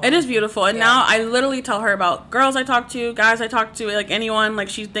beautiful. It is beautiful. And now I literally tell her about girls I talk to, guys I talk to, like, anyone. Like,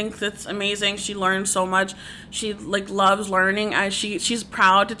 she thinks it's amazing. She learns so much. She, like, loves learning. She's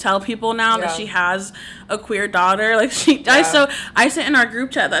proud to tell people now that she has a queer daughter. Like, I sit in our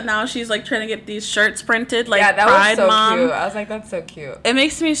group chat that now she's, like, trying to get these shirts printed, like, that Pride was so Mom. cute. I was like, that's so cute. It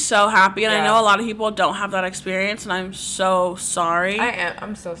makes me so happy, and I know a lot of people don't have that experience, and I'm so sorry.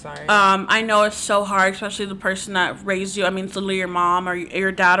 I'm so sorry. I know it's so hard, especially the person that raised you. I mean, it's literally your mom or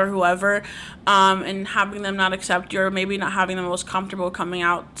your dad or whoever, and having them not accept you or maybe not having the most comfortable coming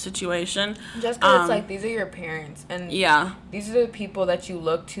out situation. Just because it's like, these are your parents, and these are the people that you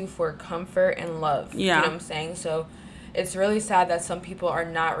look to for comfort and love. You know what I'm saying? So it's really sad that some people are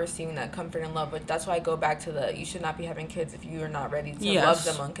not receiving that comfort and love, but that's why I go back to you should not be having kids if you are not ready to love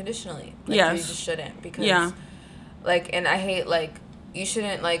them unconditionally. Like, you just shouldn't, because like, and I hate, like, you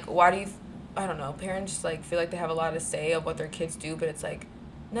shouldn't, like, why do you, I don't know, parents, like, feel like they have a lot to say of what their kids do, but it's like,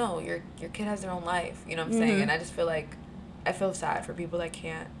 no, your kid has their own life, you know what I'm saying? And I just feel like, I feel sad for people that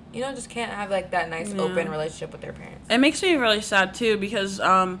can't, just can't have, like, that nice open relationship with their parents. It makes me really sad too because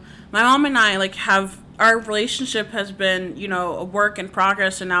my mom and I, like, our relationship has been, a work in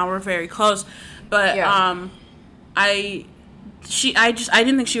progress, and now we're very close. But I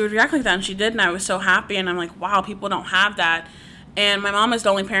didn't think she would react like that, and she did, and I was so happy, and I'm like, wow, people don't have that. And my mom is the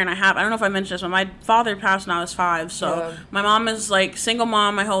only parent I have. I don't know if I mentioned this, but my father passed when I was 5, so my mom is, like, single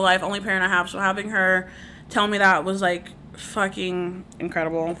mom my whole life, only parent I have, so having her tell me that was, like, fucking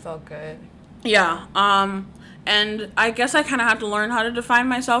incredible. It felt good. Yeah. And I guess I kind of had to learn how to define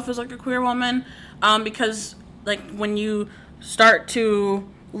myself as, like, a queer woman, because, like, when you start to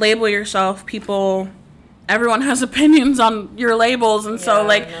label yourself, everyone has opinions on your labels, and so,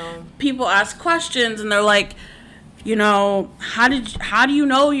 like, people ask questions, and they're like, how do you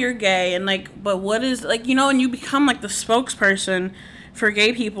know you're gay, and, like, but what is, like, and you become, like, the spokesperson for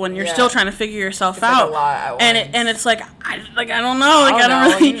gay people, and you're still trying to figure yourself out. Like a lot at once. And it's like I don't know. Like, I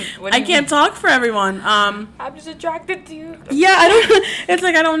don't really. I can't talk for everyone. I'm just attracted to you. Yeah, I don't. It's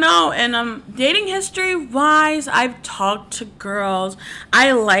like I don't know. And dating history wise, I've talked to girls.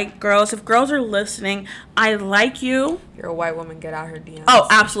 I like girls. If girls are listening, I like you. You're a white woman. Get out her DMs. Oh,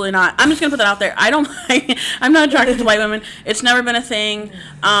 absolutely not. I'm just gonna put that out there. I'm not attracted to white women. It's never been a thing.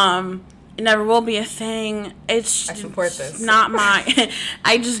 It never will be a thing. I support this. Not my.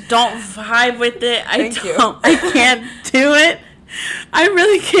 I just don't vibe with it. Thank you. I can't do it. I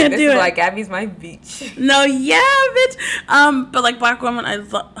really can't do it. This is like Abby's my beach. No, yeah, bitch. But, like, black women, I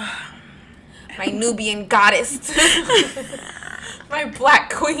love. My Nubian goddess. My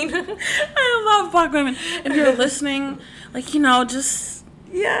black queen. I love black women. If you're listening, like, just.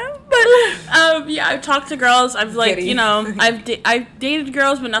 Yeah, but I've talked to girls. I've, like, I've dated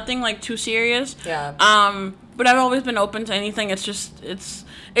girls, but nothing, like, too serious. Yeah. But I've always been open to anything. It's just it's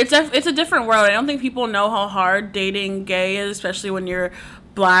a different world. I don't think people know how hard dating gay is, especially when you're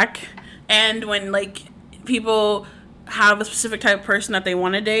black, and when, like, people have a specific type of person that they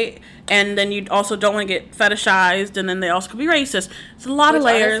want to date, and then you also don't want to get fetishized, and then they also could be racist. It's a lot of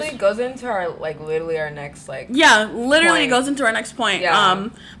layers. Honestly goes into our literally our next literally goes into our next point. Yeah.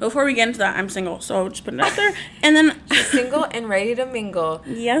 Before we get into that, I'm single, so just put it out there. And then she's single and ready to mingle.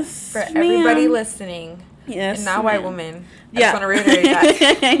 Yes, for everybody listening. Yes, and not white woman. I just want to reiterate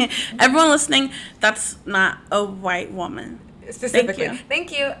that. Everyone listening, that's not a white woman. Specifically.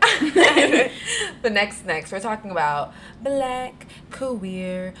 Thank you. But next, we're talking about Black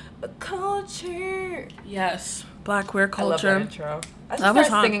queer culture. Yes, Black queer culture. I love that intro. I should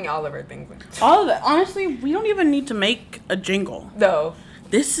start singing all of our things. All of it. Honestly, we don't even need to make a jingle. No.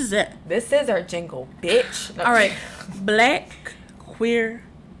 This is it. This is our jingle, bitch. No. All right. Black queer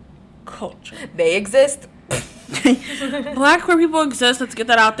culture. They exist. Black queer people exist. Let's get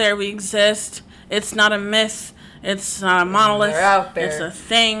that out there. We exist. It's not a myth. It's not a monolith. They're out there. It's a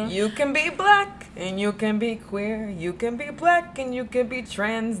thing. You can be black and you can be queer. You can be black and you can be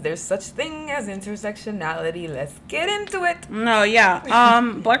trans. There's such thing as intersectionality. Let's get into it. No, yeah.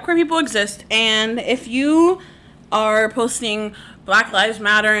 Black queer people exist, and if you are posting Black Lives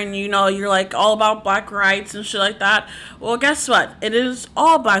Matter and you're like all about black rights and shit like that, well, guess what? It is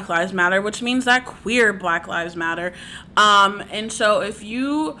all Black Lives Matter, which means that queer Black Lives Matter. And so if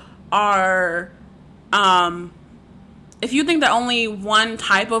you are if you think that only one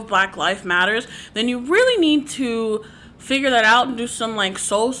type of Black life matters, then you really need to figure that out and do some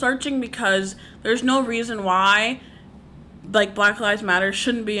soul searching, because there's no reason why Black Lives Matter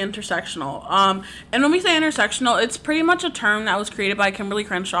shouldn't be intersectional. And when we say intersectional, it's pretty much a term that was created by Kimberly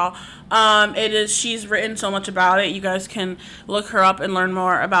Crenshaw. She's written so much about it. You guys can look her up and learn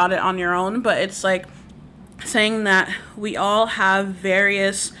more about it on your own. But it's saying that we all have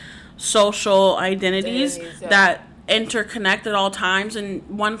various social identities that interconnect at all times, and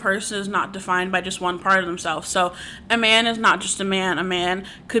one person is not defined by just one part of themselves. So a man is not just a man. A man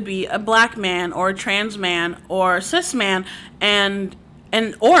could be a black man or a trans man or a cis man and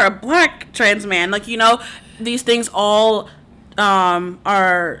or a black trans man. These things all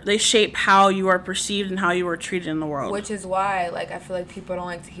they shape how you are perceived and how you are treated in the world. Which is why I feel like people don't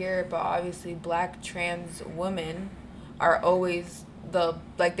like to hear it, but obviously black trans women are always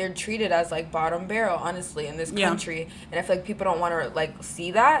they're treated as bottom barrel, honestly, in this country. And I feel like people don't want to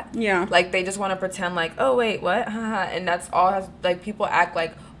see that. Yeah. They just want to pretend oh wait, what? And that's all people act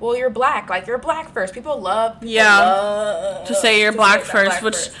well, you're black. You're black first. People love to say you're black first,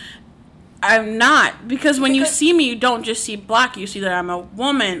 which I'm not, because you see me, you don't just see black, you see that I'm a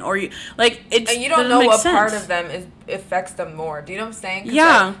woman, or it's, and you don't know what sense. part of them affects them more. Do you know what I'm saying?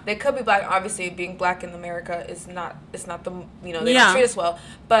 Yeah. They could be black. Obviously, being black in America is not. It's not the they don't treat us well.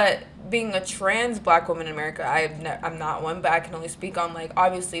 But being a trans black woman in America, I'm not one, but I can only speak on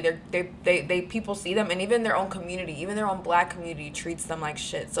obviously they people see them, and even their own community, even their own black community treats them like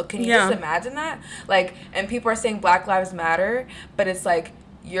shit. So can you just imagine that? And people are saying Black Lives Matter, but it's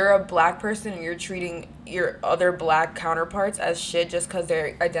you're a black person and you're treating your other black counterparts as shit just because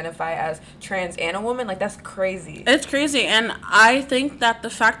they identify as trans and a woman. That's crazy. It's crazy. And I think that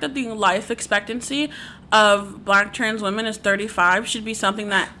the fact that the life expectancy of black trans women is 35 should be something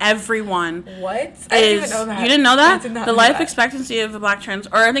that everyone I didn't even know that. You didn't know that? I did not the know life that. Expectancy of a black trans,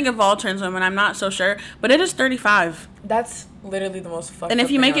 or I think of all trans women, I'm not so sure, but it is 35. That's literally the most fucked up. And if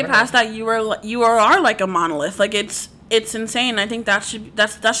you make it past that, you are like a monolith. It's insane. I think that should be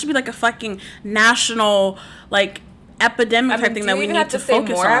a fucking national epidemic type thing that we need to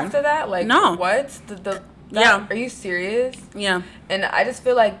focus on. After that, no. What? Yeah. Are you serious? Yeah. And I just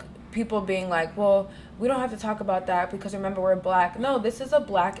feel people being well, we don't have to talk about that because remember we're black. No, this is a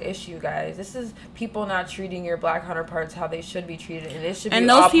black issue, guys. This is people not treating your black counterparts how they should be treated, and it should be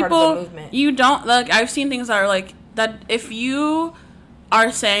all part of the movement. You don't I've seen things that are that if you are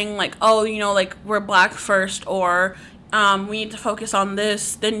saying oh we're black first, or we need to focus on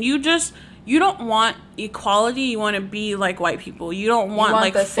this, then you don't want equality. You want to be like white people. You don't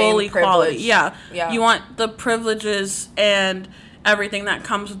want full equality. Yeah. You want the privileges and everything that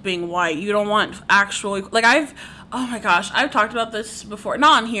comes with being white. You don't want actual I've talked about this before,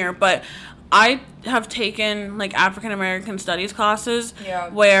 not on here, but I have taken African American studies classes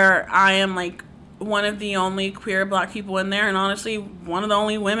where I am one of the only queer black people in there, and honestly one of the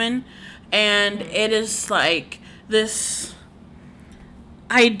only women, and it is this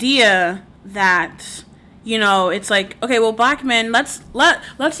idea that it's okay, well, black men, let's let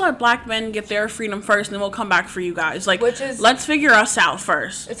black men get their freedom first, and then we'll come back for you guys. Let's figure us out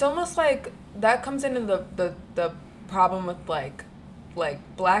first. It's almost that comes into the problem with like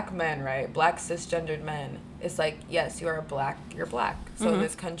black men, right? Black cisgendered men. It's like, yes, you're black. So in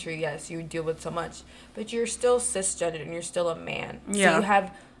this country, yes, you deal with so much, but you're still cisgendered and you're still a man. Yeah. So you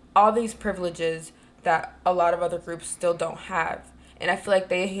have all these privileges that a lot of other groups still don't have. And I feel like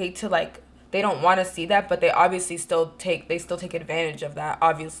they hate to like, they don't want to see that, but they obviously still take advantage of that,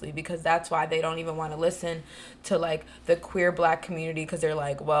 obviously, because that's why they don't even want to listen to like the queer black community, because they're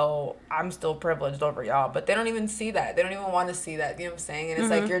like, well, I'm still privileged over y'all, but they don't even see that. They don't even want to see that. You know what I'm saying? And it's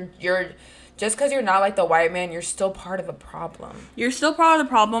like you're just because you're not like the white man, you're still part of the problem. You're still part of the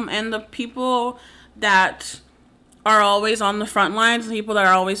problem, and the people that are always on the front lines, the people that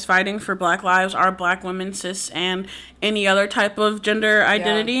are always fighting for black lives are black women, cis, and any other type of gender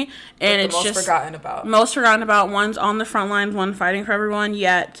identity. Yeah. And it's just most forgotten about. One's on the front lines, one fighting for everyone,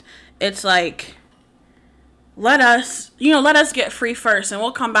 yet it's like, let us get free first, and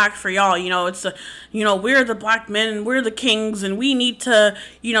we'll come back for y'all. It's we're the black men, we're the kings, and we need to,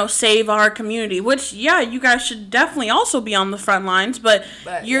 save our community, which, yeah, you guys should definitely also be on the front lines, but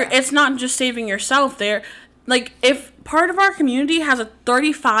it's not just saving yourself there. Like, if part of our community has a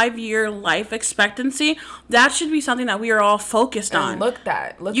 35-year life expectancy, that should be something that we are all focused on.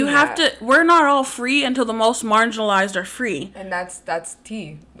 We're not all free until the most marginalized are free. And that's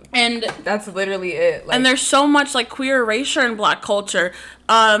tea. And that's literally it. Like, and there's so much, like, queer erasure in black culture.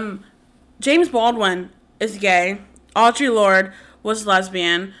 James Baldwin is gay. Audre Lorde was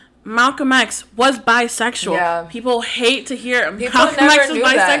lesbian. Malcolm X was bisexual. Yeah. People hate to hear Malcolm X was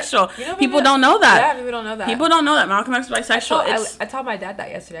bisexual. People don't know that. Yeah, people don't know that. People don't know that Malcolm X was bisexual. I told my dad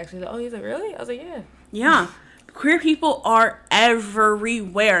that yesterday, actually. Oh, he's like, really? I was like, yeah. Yeah. Queer people are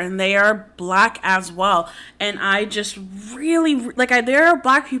everywhere, and they are black as well. And I just really, there are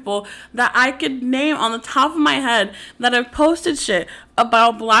black people that I could name on the top of my head that have posted shit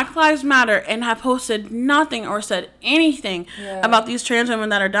about Black Lives Matter and have posted nothing or said anything about these trans women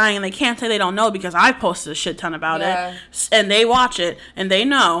that are dying, and they can't say they don't know because I posted a shit ton about it, and they watch it, and they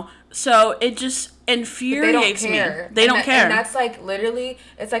know. So it just infuriates me. They don't care. And that's like literally,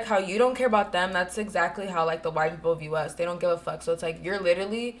 it's like how you don't care about them. That's exactly how like the white people view us. They don't give a fuck. So it's like you're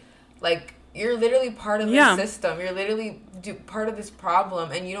literally part of this system. You're literally part of this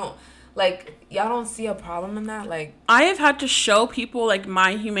problem, and you don't y'all don't see a problem in that. Like, I have had to show people like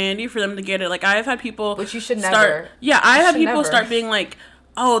my humanity for them to get it. Like, I have had people, which you should never. I have people start being like,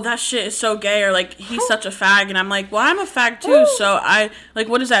 oh, that shit is so gay, or like, he's such a fag, and I'm like, well, I'm a fag too, so I, like,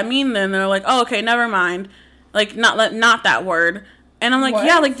 what does that mean then? They're like, oh, okay, never mind, like, not that word, and I'm like, what?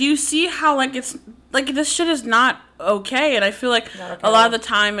 Yeah, like, do you see how, like, it's, like, this shit is not okay, and I feel like a lot of the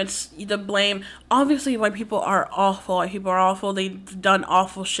time it's the blame, obviously white people are awful, they've done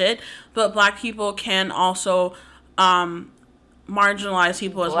awful shit, but black people can also, marginalized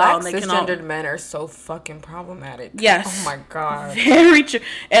people as well. And they cisgendered men are so fucking problematic. Yes. Oh my god. Very true.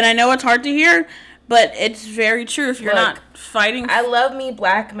 And I know it's hard to hear, but it's very true if you're not fighting. I love me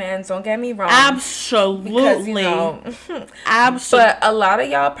black men, don't get me wrong. Absolutely. Because, absolutely. But a lot of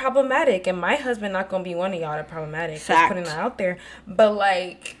y'all problematic, and my husband not gonna be one of y'all that problematic. Fact. Just putting that out there. But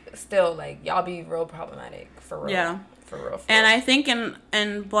like, still, like, y'all be real problematic for real. Yeah. For real. And I think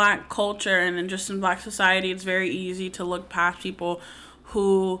in black culture and in just in black society, it's very easy to look past people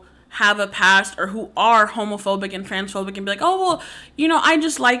who have a past or who are homophobic and transphobic and be like, oh, well, I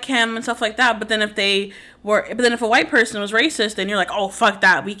just like him and stuff like that. But then if if a white person was racist, then you're like, oh, fuck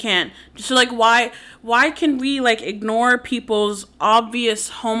that, we can't. So like, why can we like ignore people's obvious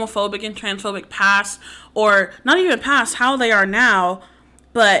homophobic and transphobic past, or not even past, how they are now,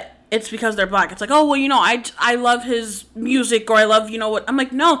 but it's because they're black. It's like, oh, well, I love his music, or I love, what. I'm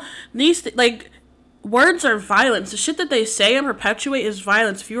like, no, these, words are violence. The shit that they say and perpetuate is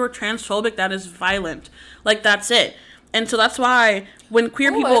violence. If you are transphobic, that is violent. Like, that's it. And so that's why when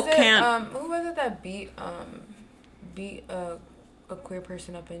queer people can't... who was it that beat a queer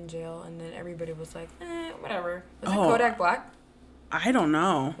person up in jail, and then everybody was like, whatever. Was it Kodak Black? I don't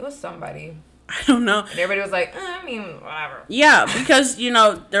know. It was somebody. I don't know. And everybody was like, I mean, whatever. Yeah, because,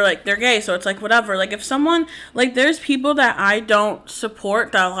 they're like, they're gay, so it's like, whatever. Like, if someone, like, there's people that I don't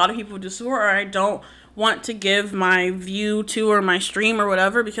support, that a lot of people do support, or I don't want to give my view to, or my stream, or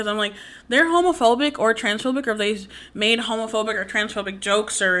whatever, because I'm like, they're homophobic or transphobic, or they made homophobic or transphobic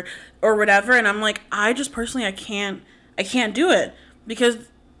jokes, or whatever, and I'm like, I just personally, I can't do it, because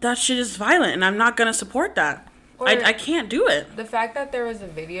that shit is violent, and I'm not gonna support that. I can't do it. The fact that there was a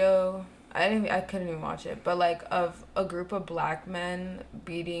video... I couldn't even watch it, but like of a group of black men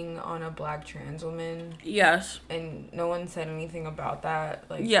beating on a black trans woman. Yes. And no one said anything about that.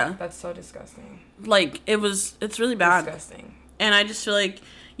 Like, yeah, that's so disgusting. Like, it's really bad. Disgusting. And I just feel like,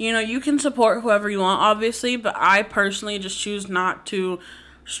 you know, you can support whoever you want, obviously, but I personally just choose not to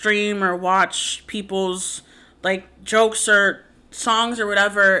stream or watch people's, like, jokes or songs or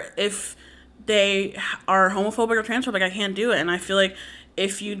whatever if they are homophobic or transphobic. I can't do it. And I feel like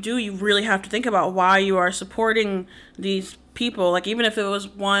if you do, you really have to think about why you are supporting these people. Like, even if it was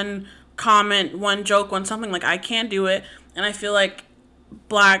one comment, one joke, one something, like, I can't do it. And I feel like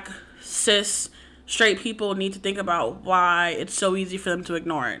black, cis, straight people need to think about why it's so easy for them to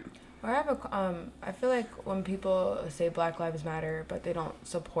ignore it. I feel like when people say Black Lives Matter, but they don't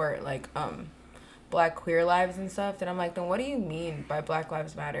support, like, Black queer lives and stuff, then I'm like, then what do you mean by Black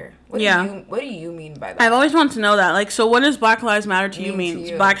Lives Matter? What do you mean by that? I've always wanted to know that. Like, so what does Black Lives Matter to you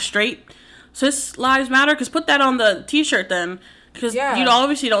mean? Black, straight, cis lives matter? Because put that on the t-shirt then. Because you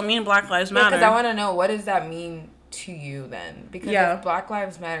obviously don't mean Black Lives Matter. Because I want to know, what does that mean to you then? Because if Black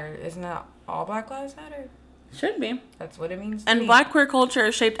Lives Matter, isn't that all Black Lives Matter? Should be. That's what it means. And Black queer culture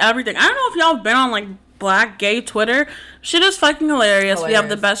has shaped everything. I don't know if y'all have been on, like, Black gay Twitter. Shit is fucking hilarious. We have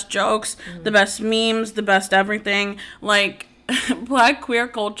the best jokes, the best memes, the best everything. Like, Black queer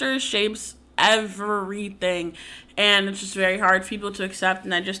culture shapes everything. And it's just very hard for people to accept.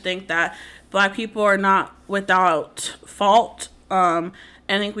 And I just think that Black people are not without fault. I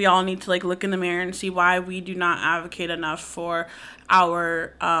think we all need to, like, look in the mirror and see why we do not advocate enough for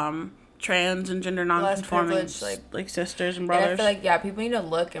our trans and gender non-conforming like sisters and brothers. And I feel like people need to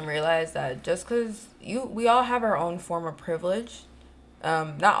look and realize that just because we all have our own form of privilege,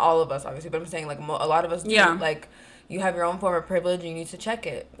 not all of us obviously, but I'm saying like a lot of us do. Like, you have your own form of privilege and you need to check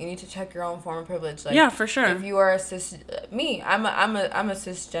it. You need to check your own form of privilege. Like, for sure. If you are I'm a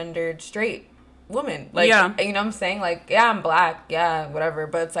cisgendered straight woman. Like, you know what I'm saying? Like, I'm black, whatever,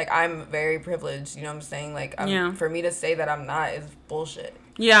 but it's like I'm very privileged, you know what I'm saying? Like, for me to say that I'm not is bullshit.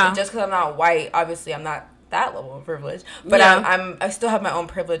 And just because I'm not white, obviously I'm not that level of privilege, but I still have my own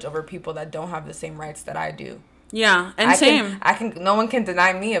privilege over people that don't have the same rights that I do. And no one can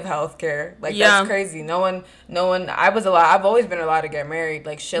deny me of healthcare. Like, that's crazy. No one, I've always been allowed to get married,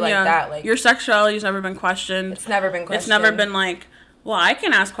 like, shit like that. Like, your sexuality's never been questioned. It's never been questioned. It's never been like, well, I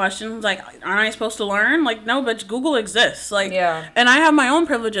can ask questions, like, aren't I supposed to learn? Like, no, bitch, Google exists. Like, and I have my own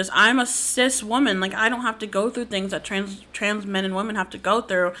privileges. I'm a cis woman. Like, I don't have to go through things that trans men and women have to go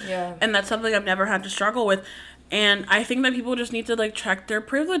through. And that's something I've never had to struggle with. And I think that people just need to, like, check their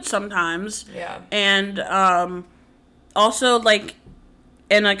privilege sometimes. And also, like,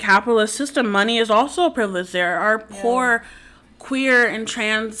 in a capitalist system, money is also a privilege. There are poor, queer, and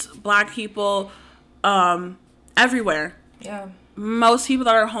trans black people everywhere. Most people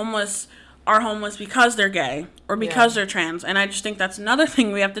that are homeless because they're gay or because they're trans. And I just think that's another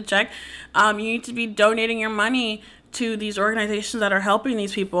thing we have to check. You need to be donating your money to these organizations that are helping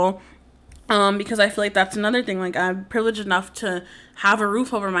these people. Because I feel like that's another thing. Like, I'm privileged enough to have a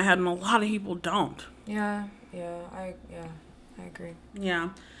roof over my head, and a lot of people don't. I agree.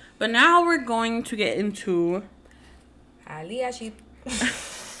 But now we're going to get into allyship.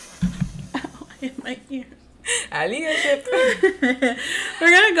 In my ear. Allyship.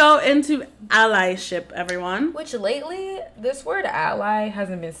 We're gonna go into allyship, everyone. Which lately, this word ally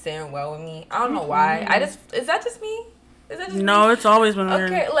hasn't been sitting well with me. I don't know why. Is that just me? No, it's always been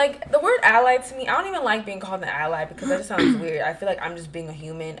weird. Okay, like, the word ally to me, I don't even like being called an ally because that just sounds weird. I feel like I'm just being a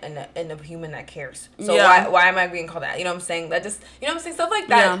human and a human that cares. So why am I being called that? You know what I'm saying? That just, you know what I'm saying? Stuff like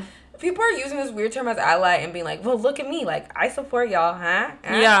that. People are using this weird term as ally and being like, well, look at me. Like, I support y'all, huh?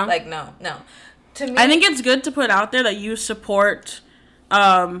 Like, no. To me, I think it's good to put out there that you support,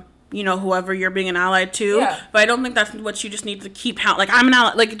 you know, whoever you're being an ally to. But I don't think that's what you just need to keep like, I'm an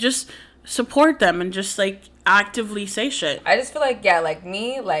ally. Like, just support them and just, like, actively say shit. I just feel like, like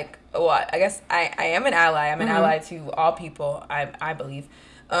me, like, well, I guess I am an ally. I'm an ally to all people, I believe.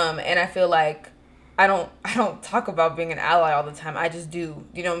 And I feel like I don't talk about being an ally all the time. I just do.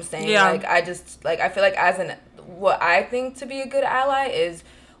 You know what I'm saying? Like, I feel like what I think to be a good ally is,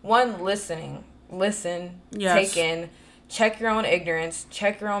 one, listen, take in, check your own ignorance,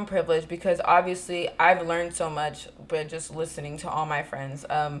 check your own privilege, because obviously I've learned so much by just listening to all my friends.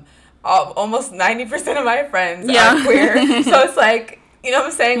 Almost 90% of my friends are queer, so it's like, you know what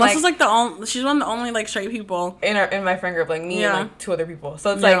I'm saying? Melissa's like she's one of the only, like, straight people in my friend group, like me and like two other people.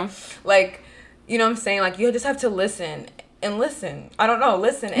 So it's like, you know what I'm saying? Like, you just have to listen and listen. I don't know,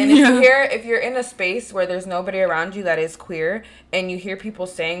 listen. And if you're in a space where there's nobody around you that is queer, and you hear people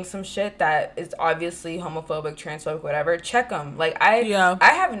saying some shit that is obviously homophobic, transphobic, whatever, check them. Like, I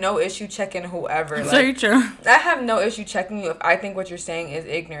have no issue checking whoever. Like, very true. I have no issue checking you if I think what you're saying is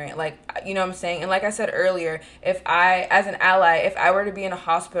ignorant. Like, you know what I'm saying? And like I said earlier, if I, as an ally, if I were to be in a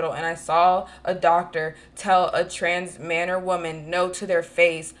hospital and I saw a doctor tell a trans man or woman no to their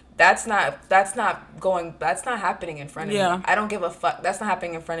face, that's not happening in front of me. I don't give a fuck. That's not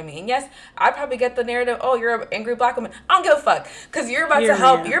happening in front of me. And yes, I'd probably get the narrative, oh, you're an angry black woman. I don't give a fuck. Because you're about to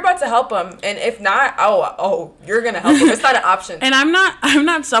help. You're about to help them. And if not, you're going to help them. It's not an option. And I'm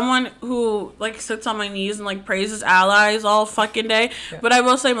not someone who, like, sits on my knees and, like, praises allies all fucking day. Yeah. But I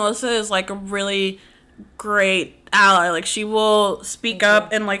will say Melissa is, like, a really great ally. Like, she will speak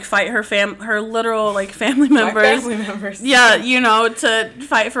up and, like, fight her literal, like, family members. Yeah, you know, to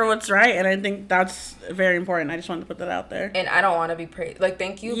fight for what's right. And I think that's very important. I just wanted to put that out there. And I don't want to be praised. Like,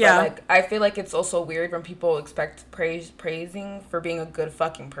 thank you. Yeah. But, like, I feel like it's also weird when people expect praising for being a good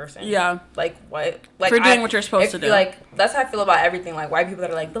fucking person. Yeah. Like, what? Like, for doing what you're supposed to do. Like, that's how I feel about everything. Like, white people that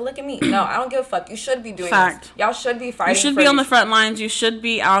are like, but look at me. No, I don't give a fuck. You should be doing this. Y'all should be fighting. You should be on the front lines. You should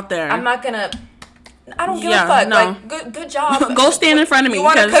be out there. I'm not gonna... I don't give a fuck. No. Like, good job. Go stand in front of me. You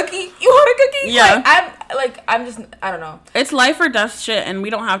want a cookie? Yeah. I'm just, I don't know. It's life or death shit, and we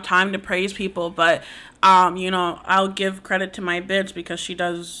don't have time to praise people, but, you know, I'll give credit to my bitch because she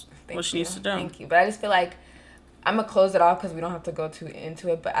does what she needs to do. Thank you. But I just feel like I'm going to close it off because we don't have to go too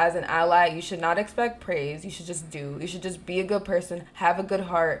into it. But as an ally, you should not expect praise. You should just do. You should just be a good person, have a good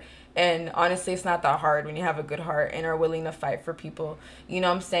heart. And honestly, it's not that hard when you have a good heart and are willing to fight for people. You know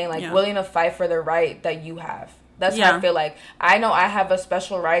what I'm saying? Like, willing to fight for the right that you have. That's how I feel like. I know I have a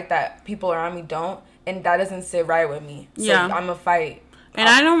special right that people around me don't, and that doesn't sit right with me. So I'm going to fight.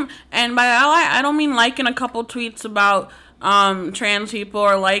 And by ally, I don't mean liking a couple tweets about trans people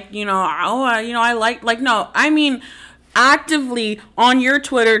or like, you know, I like, no, I mean actively on your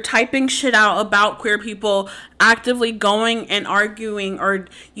Twitter typing shit out about queer people, actively going and arguing or,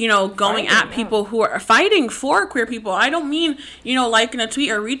 you know, going at people who are fighting for queer people. I don't mean, you know, liking a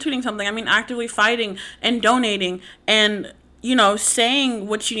tweet or retweeting something. I mean actively fighting and donating and, you know, saying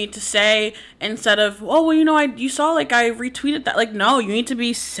what you need to say instead of, oh, well, you know, you saw, like, I retweeted that. Like, no, you need to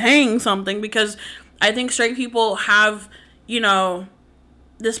be saying something because I think straight people have, you know,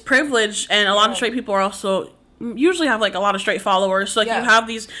 this privilege, and a lot of straight people are also usually have, like, a lot of straight followers. So, like, you have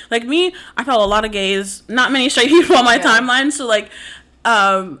these, like, me, I follow a lot of gays, not many straight people on my timeline. So, like,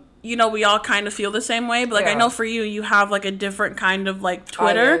 you know, we all kind of feel the same way. But, like, I know for you, you have, like, a different kind of, like,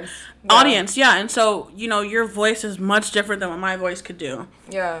 Twitter audience. And so, you know, your voice is much different than what my voice could do.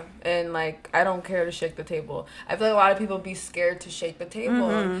 Yeah. And, like, I don't care to shake the table. I feel like a lot of people be scared to shake the table.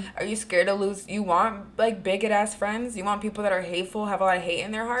 Mm-hmm. Are you scared to lose? You want, like, bigot-ass friends? You want people that are hateful, have a lot of hate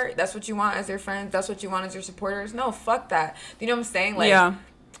in their heart? That's what you want as your friends? That's what you want as your supporters? No, fuck that. You know what I'm saying? Like,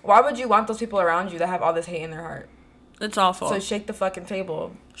 why would you want those people around you that have all this hate in their heart? It's awful. So shake the fucking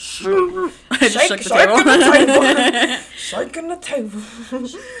table. Shake the table. Shaking the table.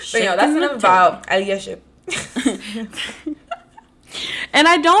 But, you know, that's enough about allyship. And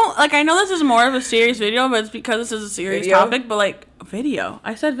I don't, like, I know this is more of a serious video, but it's because this is a serious topic, but, like, video.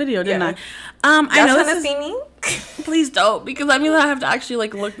 I said video, didn't I? I know this is... see me? Please don't, because that means I have to actually,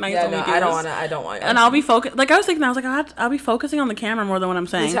 like, look nice when we do this. I don't want to. And I'll be focused, like, I was thinking, I'll be focusing on the camera more than what I'm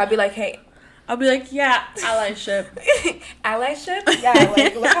saying. So I'll be like, hey. I'll be like, yeah, allyship. Allyship? Yeah,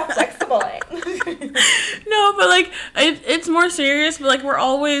 like, look how flexible I am. No, but, like, it's more serious, but, like, we're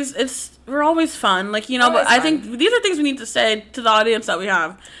always fun. Like, you know, but I think these are things we need to say to the audience that we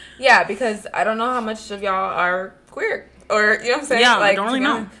have. Yeah, because I don't know how much of y'all are queer. Or, you know what I'm saying? Yeah, like, I don't really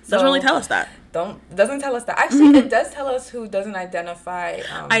know. Doesn't really tell us that. Doesn't tell us that. Actually, it does tell us who doesn't identify.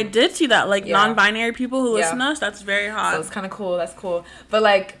 I did see that. Like, non-binary people who listen to us, that's very hot. So it's kind of cool. That's cool. But,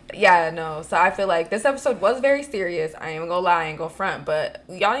 like, no. So I feel like this episode was very serious. I ain't gonna lie. I ain't gonna front. But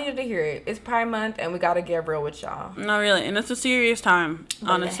y'all needed to hear it. It's Pride Month, and we gotta get real with y'all. No, really. And it's a serious time,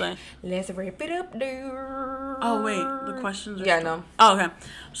 honestly. Let's wrap it up, dude. Oh, wait. The questions are... Yeah, no. Oh, okay.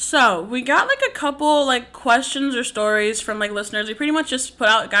 So, we got, like, a couple, like, questions or stories from, like, listeners. We pretty much just put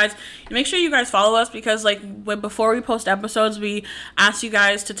out, guys, make sure you guys follow us because, like, before we post episodes, we ask you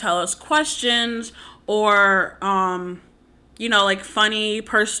guys to tell us questions or, you know, like, funny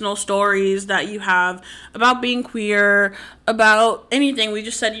personal stories that you have about being queer, about anything. We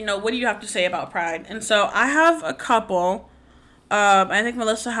just said, you know, what do you have to say about Pride? And so, I have a couple. I think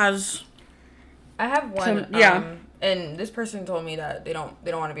Melissa has... I have one. and this person told me that they don't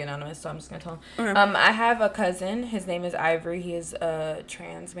want to be anonymous, so I'm just gonna tell them. Okay. I have a cousin. His name is Ivory. He is a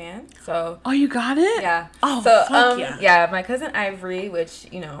trans man. So. Oh, you got it? Yeah. Oh, so fuck yeah, my cousin Ivory, which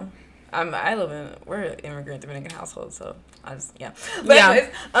we're an immigrant Dominican household, so I just But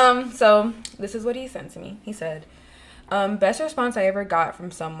anyways, so this is what he sent to me. He said, best response I ever got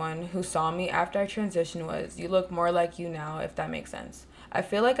from someone who saw me after I transitioned was, "You look more like you now," if that makes sense. I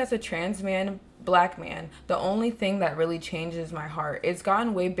feel like as a trans man, black man, the only thing that really changes my heart. It's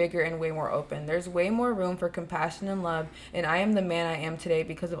gotten way bigger and way more open. There's way more room for compassion and love, and I am the man I am today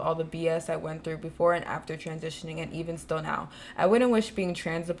because of all the BS I went through before and after transitioning, and even still now. I wouldn't wish being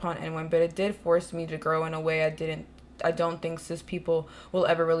trans upon anyone, but it did force me to grow in a way I don't think cis people will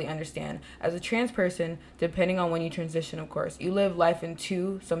ever really understand. As a trans person, depending on when you transition, of course, you live life in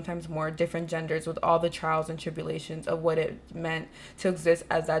two, sometimes more, different genders with all the trials and tribulations of what it meant to exist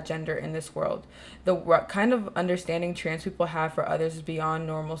as that gender in this world. The kind of understanding trans people have for others is beyond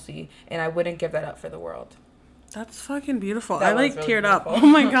normalcy, and I wouldn't give that up for the world. That's fucking beautiful. That I really teared beautiful. up. Oh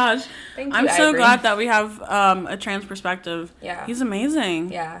my gosh. Thank you, I'm so Ivory. glad that we have a trans perspective. Yeah. He's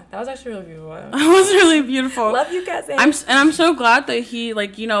amazing. Yeah, that was actually really beautiful. It was really beautiful. Love you, cousin. I'm so glad that he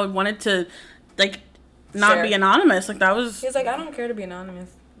wanted to not Share. Be anonymous. That was. He was like, I don't care to be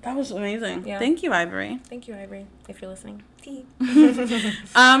anonymous. That was amazing. Yeah. Thank you, Ivory. Thank you, Ivory, if you're listening.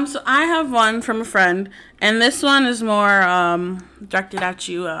 So I have one from a friend, and this one is more directed at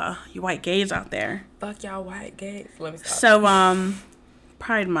you, you white gays out there. Fuck y'all white gays. Let me stop. So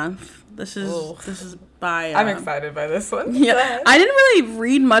Pride Month. This is by. I'm excited by this one. Yeah, I didn't really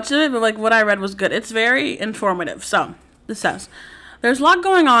read much of it, but what I read was good. It's very informative. So this says. There's a lot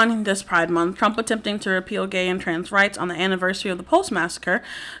going on this Pride Month. Trump attempting to repeal gay and trans rights on the anniversary of the Pulse Massacre,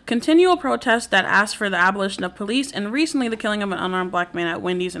 continual protests that asked for the abolition of police, and recently the killing of an unarmed black man at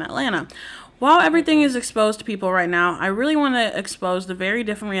Wendy's in Atlanta. While everything is exposed to people right now, I really want to expose the very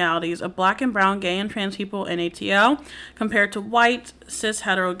different realities of black and brown gay and trans people in ATL compared to white, cis,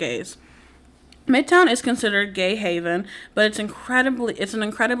 hetero gays. Midtown is considered gay haven, but it's an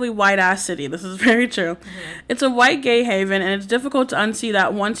incredibly white-ass city. This is very true. Mm-hmm. It's a white gay haven, and it's difficult to unsee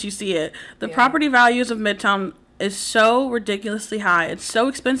that once you see it. The property values of Midtown is so ridiculously high. It's so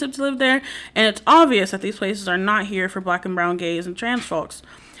expensive to live there, and it's obvious that these places are not here for black and brown gays and trans folks.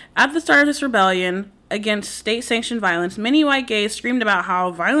 At the start of this rebellion against state-sanctioned violence, many white gays screamed about how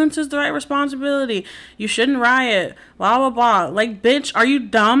violence is the right responsibility. You shouldn't riot. Blah, blah, blah. Like, bitch, are you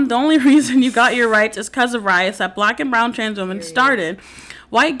dumb? The only reason you got your rights is because of riots that black and brown trans women started.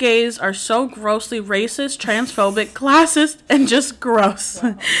 White gays are so grossly racist, transphobic, classist, and just gross.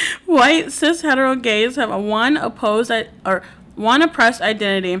 Wow. White cis hetero gays have one oppressed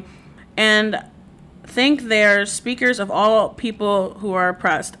identity and think they're speakers of all people who are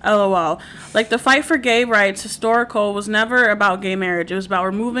oppressed. LOL. Like, the fight for gay rights historical was never about gay marriage. It was about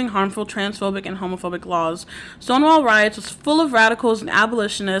removing harmful transphobic and homophobic laws. Stonewall riots was full of radicals and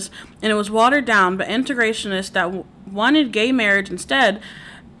abolitionists, and it was watered down by integrationists that wanted gay marriage instead,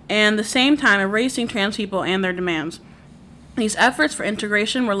 and at the same time erasing trans people and their demands. These efforts for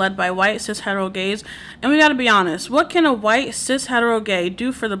integration were led by white cis hetero gays, and we gotta be honest, what can a white cis hetero gay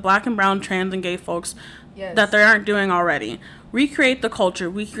do for the black and brown trans and gay folks that they aren't doing already? Recreate the culture,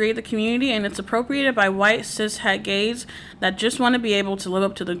 recreate the community, and it's appropriated by white cis het gays that just want to be able to live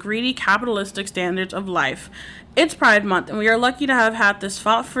up to the greedy capitalistic standards of life. It's Pride Month, and we are lucky to have had this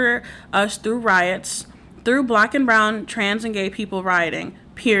fought for us through riots, through black and brown trans and gay people rioting,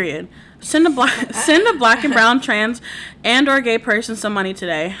 period. Send a black and brown trans and or gay person some money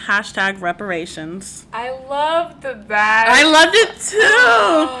today. #reparations. I loved that. I loved it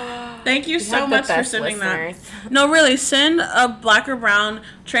too. Thank you so much for sending that. No, really, send a black or brown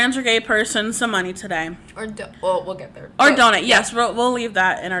trans or gay person some money today. Or we'll get there. Or donate. Yes, we'll leave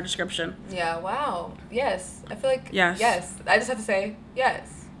that in our description. Yeah. Wow. Yes. I feel like yes. I just have to say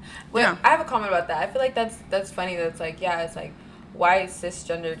yes. Wait, I have a comment about that. I feel like that's funny. That's like it's like. White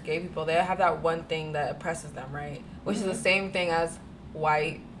cisgendered gay people, they have that one thing that oppresses them, right? Which is the same thing as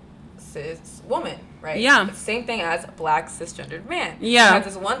white cis woman, right? Yeah. It's the same thing as black cisgendered man. Yeah. You have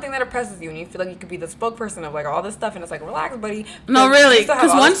this one thing that oppresses you, and you feel like you could be the spokesperson of like all this stuff, and it's like, relax, buddy. No, really,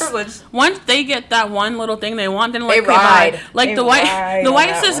 because once they get that one little thing they want, then like they ride. Like the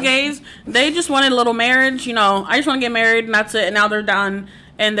white cis gays, they just wanted a little marriage. I just want to get married, and that's it. And now they're done.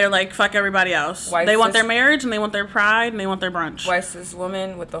 and they're like, fuck everybody else. They want their marriage, and they want their pride, and they want their brunch. Why cis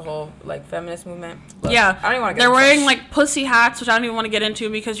women with the whole, like, feminist movement? Look, yeah. I don't even want to get They're wearing, like, pussy hats, which I don't even want to get into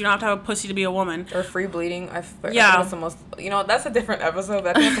because you don't have to have a pussy to be a woman. Or free bleeding. I think that's the most, that's a different episode,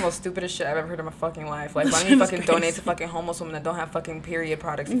 but I think that's the most stupidest shit I've ever heard in my fucking life. Like, why don't you fucking donate to fucking homeless women that don't have fucking period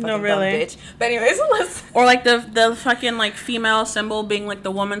products, you fucking dumb bitch. But anyways, let's... Or, like, the fucking, like, female symbol being, like,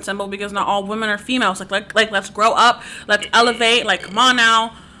 the woman symbol because not all women are females. Like let's grow up. Let's elevate. Like, come on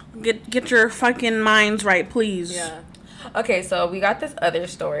now. Get your fucking minds right, please. Yeah. Okay, so we got this other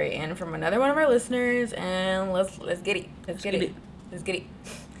story in from another one of our listeners, and let's get it. Let's get it.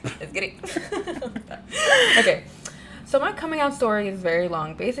 Okay. So my coming out story is very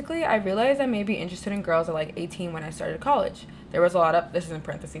long. Basically, I realized I may be interested in girls at like 18 when I started college. There was a lot of, this is in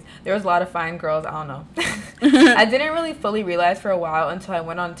parentheses, there was a lot of fine girls, I don't know. I didn't really fully realize for a while until I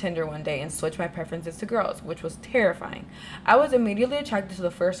went on Tinder one day and switched my preferences to girls, which was terrifying. I was immediately attracted to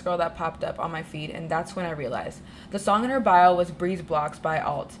the first girl that popped up on my feed, and that's when I realized. The song in her bio was Breeze Blocks by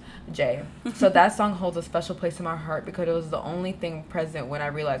Alt J. So that song holds a special place in my heart because it was the only thing present when I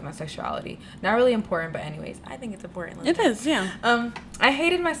realized my sexuality. Not really important, but anyways, I think it's important. It is, yeah. I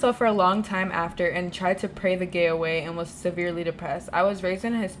hated myself for a long time after and tried to pray the gay away and was severely depressed. I was raised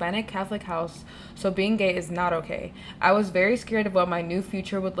in a Hispanic Catholic house, so being gay is not okay. I was very scared of what my new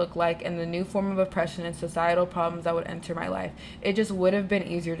future would look like and the new form of oppression and societal problems that would enter my life. It just would have been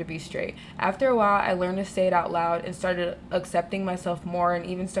easier to be straight. After a while, I learned to say it out loud and started accepting myself more and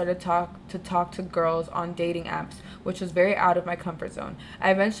even started to talk to girls on dating apps, which was very out of my comfort zone.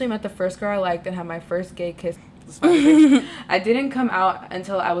 I eventually met the first girl I liked and had my first gay kiss. I didn't come out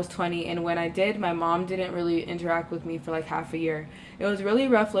until I was 20, and when I did, my mom didn't really interact with me for like half a year. It was really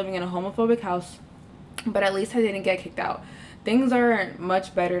rough living in a homophobic house, but at least I didn't get kicked out. Things are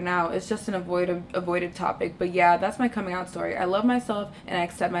much better now. It's just an avoided topic, but yeah, that's my coming out story. I love myself and I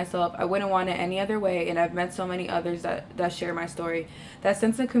accept myself. I wouldn't want it any other way, and I've met so many others that share my story. That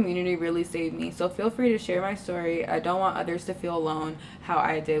sense of community really saved me, so feel free to share my story. I don't want others to feel alone how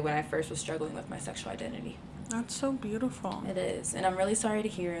I did when I first was struggling with my sexual identity. That's so beautiful. It is. And I'm really sorry to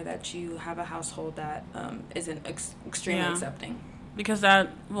hear that you have a household that isn't extremely accepting. Because that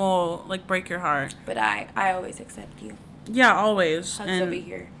will, like, break your heart. But I always accept you. Yeah, always. Hugs over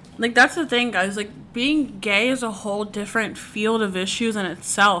here. Like, that's the thing, guys. Like, being gay is a whole different field of issues in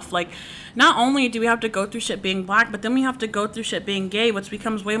itself. Like, not only do we have to go through shit being black, but then we have to go through shit being gay, which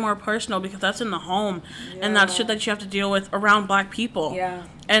becomes way more personal because that's in the home. Yeah. And that's shit that you have to deal with around black people. Yeah.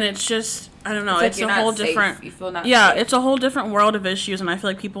 And it's just, I don't know, it's a whole different... You feel not safe. It's a whole different world of issues, and I feel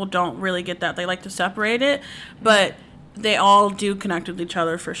like people don't really get that. They like to separate it, but they all do connect with each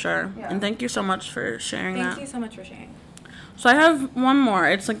other for sure. Yeah. And thank you so much for sharing that. Thank you so much for sharing. So I have one more.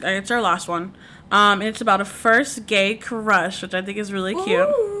 It's our last one. It's about a first gay crush, which I think is really cute.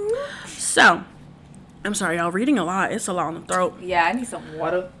 Ooh. So, I'm sorry, y'all. Reading a lot. It's a lot on the throat. Yeah, I need some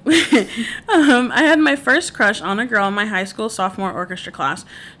water. I had my first crush on a girl in my high school sophomore orchestra class.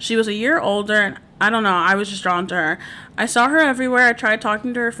 She was a year older, and I don't know, I was just drawn to her. I saw her everywhere. I tried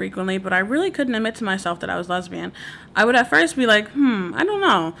talking to her frequently, but I really couldn't admit to myself that I was lesbian. I would at first be like, I don't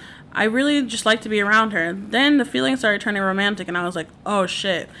know. I really just like to be around her. Then the feelings started turning romantic, and I was like, oh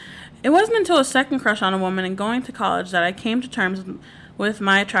shit. It wasn't until a second crush on a woman and going to college that I came to terms with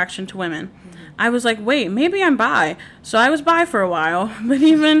my attraction to women. I was like, wait, maybe I'm bi. So I was bi for a while, but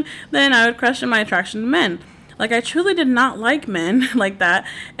even then I would question my attraction to men. Like, I truly did not like men like that,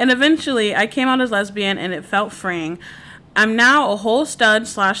 and eventually I came out as lesbian and it felt freeing. I'm now a whole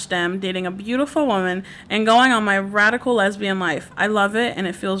stud/STEM, dating a beautiful woman and going on my radical lesbian life. I love it and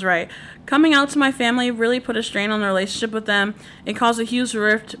it feels right. Coming out to my family really put a strain on the relationship with them. It caused a huge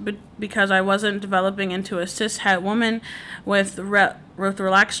rift because I wasn't developing into a cis-het woman with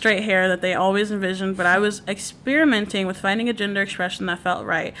relaxed straight hair that they always envisioned, but I was experimenting with finding a gender expression that felt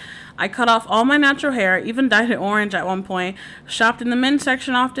right. I cut off all my natural hair, even dyed it orange at one point, shopped in the men's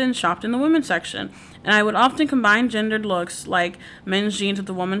section often, shopped in the women's section. And I would often combine gendered looks, like men's jeans with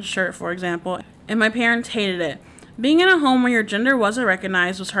a woman's shirt, for example, and my parents hated it. Being in a home where your gender wasn't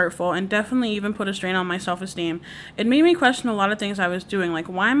recognized was hurtful and definitely even put a strain on my self-esteem. It made me question a lot of things I was doing, like,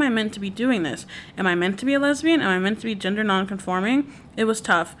 why am I meant to be doing this? Am I meant to be a lesbian? Am I meant to be gender non-conforming? It was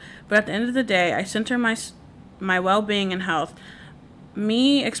tough, but at the end of the day, I center my well-being and health.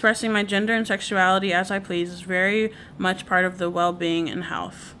 Me expressing my gender and sexuality as I please is very much part of the well-being and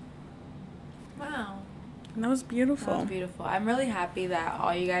health. Wow. That was beautiful. That was beautiful. I'm really happy that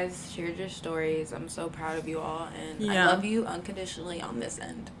all you guys shared your stories. I'm so proud of you all, and I love you unconditionally on this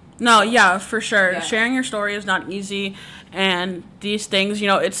end. No, yeah, for sure. Yeah. Sharing your story is not easy, and these things,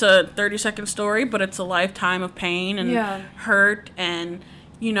 it's a 30-second story, but it's a lifetime of pain and hurt, and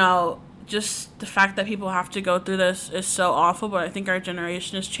you know, just the fact that people have to go through this is so awful, but I think our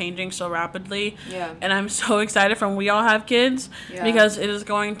generation is changing so rapidly. Yeah. And I'm so excited from we all have kids because it is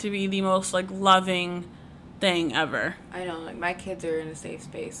going to be the most, like, loving thing ever. I know, like, my kids are in a safe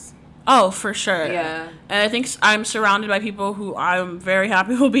space. Oh, for sure. Yeah. And I think I'm surrounded by people who I'm very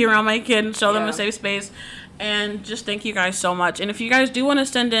happy will be around my kid and show them a safe space. And just thank you guys so much. And if you guys do want to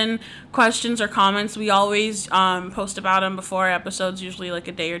send in questions or comments, we always post about them before episodes, usually like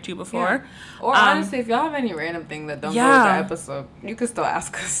a day or two before. Yeah. Or honestly, if y'all have any random thing that don't go with the episode, you can still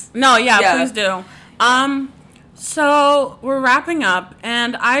ask us. No, please do. So we're wrapping up,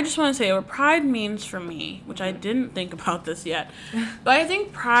 and I just want to say what pride means for me, which I didn't think about this yet, but I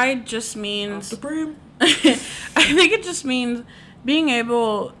think pride just means... Off the brim. I think it just means being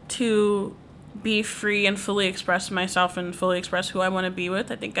able to be free and fully express myself and fully express who I want to be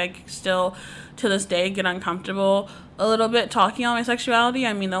with. I think I still, to this day, get uncomfortable a little bit talking on my sexuality.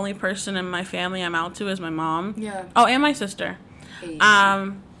 I mean, the only person in my family I'm out to is my mom. Yeah. Oh, and my sister. Hey.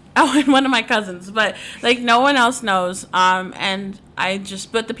 Oh, and one of my cousins, but, like, no one else knows. And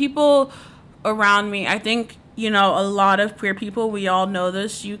but the people around me, I think, you know, a lot of queer people, we all know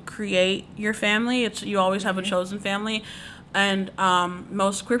this, you create your family. You always have a chosen family. And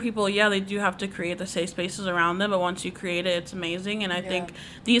most queer people, they do have to create the safe spaces around them, but once you create it, it's amazing. And I think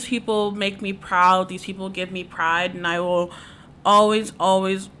these people make me proud. These people give me pride, and I will always,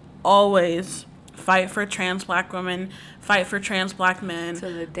 always, always fight for trans Black women, fight for trans Black men.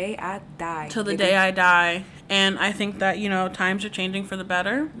 Till the day I die. Till the day I die. And I think that, you know, times are changing for the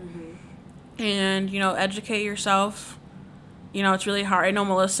better. Mm-hmm. And, you know, educate yourself. You know, it's really hard. I know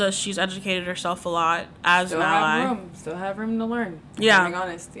Melissa, she's educated herself a lot as an ally. Still have room to learn. Yeah. Being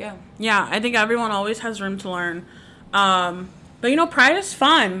honest, yeah. Yeah, I think everyone always has room to learn. But, you know, pride is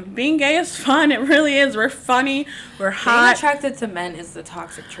fun. Being gay is fun. It really is. We're funny. We're hot. Being attracted to men is the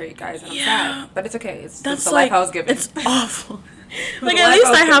toxic trait, guys. And I'm sad. But it's okay. That's the life I was given. It's awful. Like, at least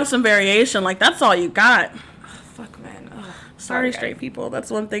I have some variation. Like, that's all you got. Oh, fuck, man. Oh, sorry, straight people.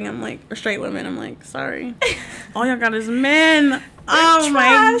 That's one thing I'm like, or straight women, I'm like, sorry. All y'all got is men. Oh,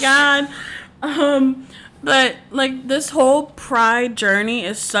 my God. But, like, this whole pride journey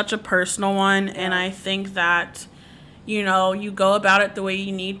is such a personal one. Yeah. And I think that, you know, you go about it the way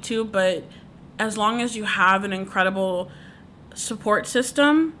you need to, but as long as you have an incredible support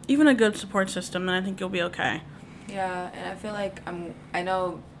system, even a good support system, then I think you'll be okay. Yeah, and I feel like I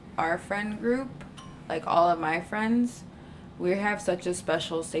know our friend group, like all of my friends, we have such a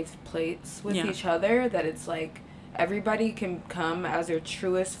special safe place with each other that it's like everybody can come as their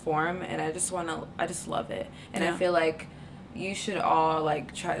truest form, and I just love it. And I feel like you should all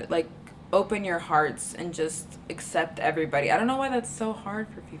like try like open your hearts and just accept everybody. I don't know why that's so hard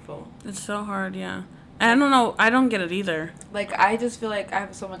for people. It's so hard, yeah. I don't know. I don't get it either. Like, I just feel like I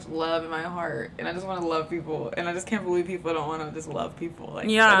have so much love in my heart, and I just want to love people, and I just can't believe people don't want to just love people. Like,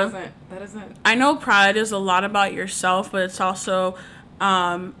 yeah. That isn't. I know pride is a lot about yourself, but it's also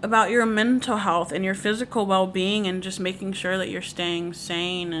about your mental health and your physical well-being, and just making sure that you're staying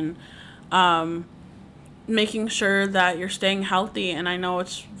sane and making sure that you're staying healthy. And I know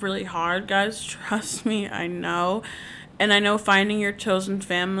it's really hard, guys. Trust me, I know. And I know finding your chosen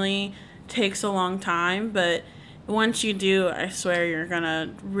family takes a long time, but once you do, I swear you're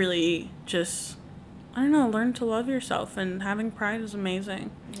gonna really just, I don't know, learn to love yourself. And having pride is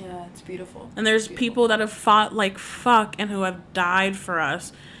amazing. Yeah, it's beautiful. And there's people that have fought like fuck and who have died for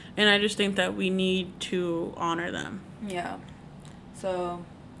us, and I just think that we need to honor them. Yeah. So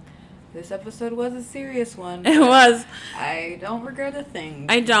this episode was a serious one. It was. I don't regret a thing.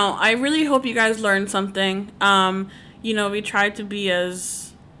 I don't. I really hope you guys learned something. You know, we tried to be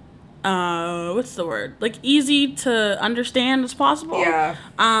as, what's the word? Like, easy to understand as possible. Yeah.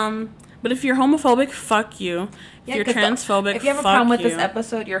 But if you're homophobic, fuck you. If you're transphobic, if you have a problem with this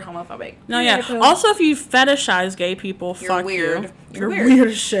episode, you're homophobic. No, yeah. Also, if you fetishize gay people, fuck weird. You. You're weird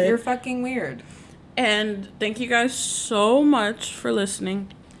as shit. You're fucking weird. And thank you guys so much for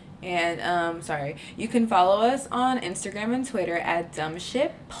listening. And, you can follow us on Instagram and Twitter at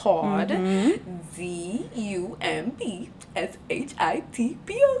dumbshitpod. DUMBSHITPOD.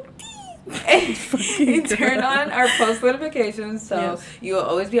 And turn on our post notifications so you will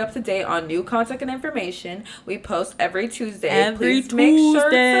always be up to date on new content and information. We post every Tuesday. Please make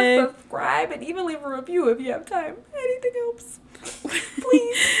sure to subscribe and even leave a review if you have time. Anything helps.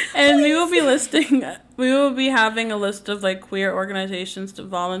 Please. And we will be having a list of like queer organizations to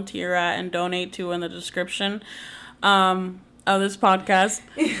volunteer at and donate to in the description. of this podcast.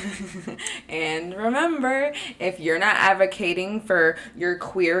 And remember, if you're not advocating for your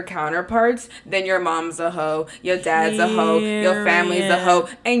queer counterparts, then your mom's a hoe, your dad's a hoe, your family's a hoe,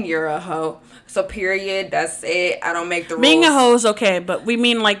 and you're a hoe. So period, that's it. I don't make the rules. Being a hoe is okay, but we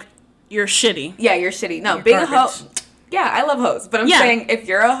mean like you're shitty. Yeah, you're shitty. No, being garbage. A hoe. Yeah, I love hoes, but I'm saying if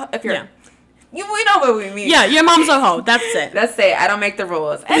you're we know what we mean. Yeah, your mom's a hoe. That's it. That's it. I don't make the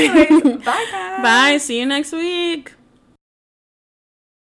rules. Anyways, bye guys. Bye. See you next week.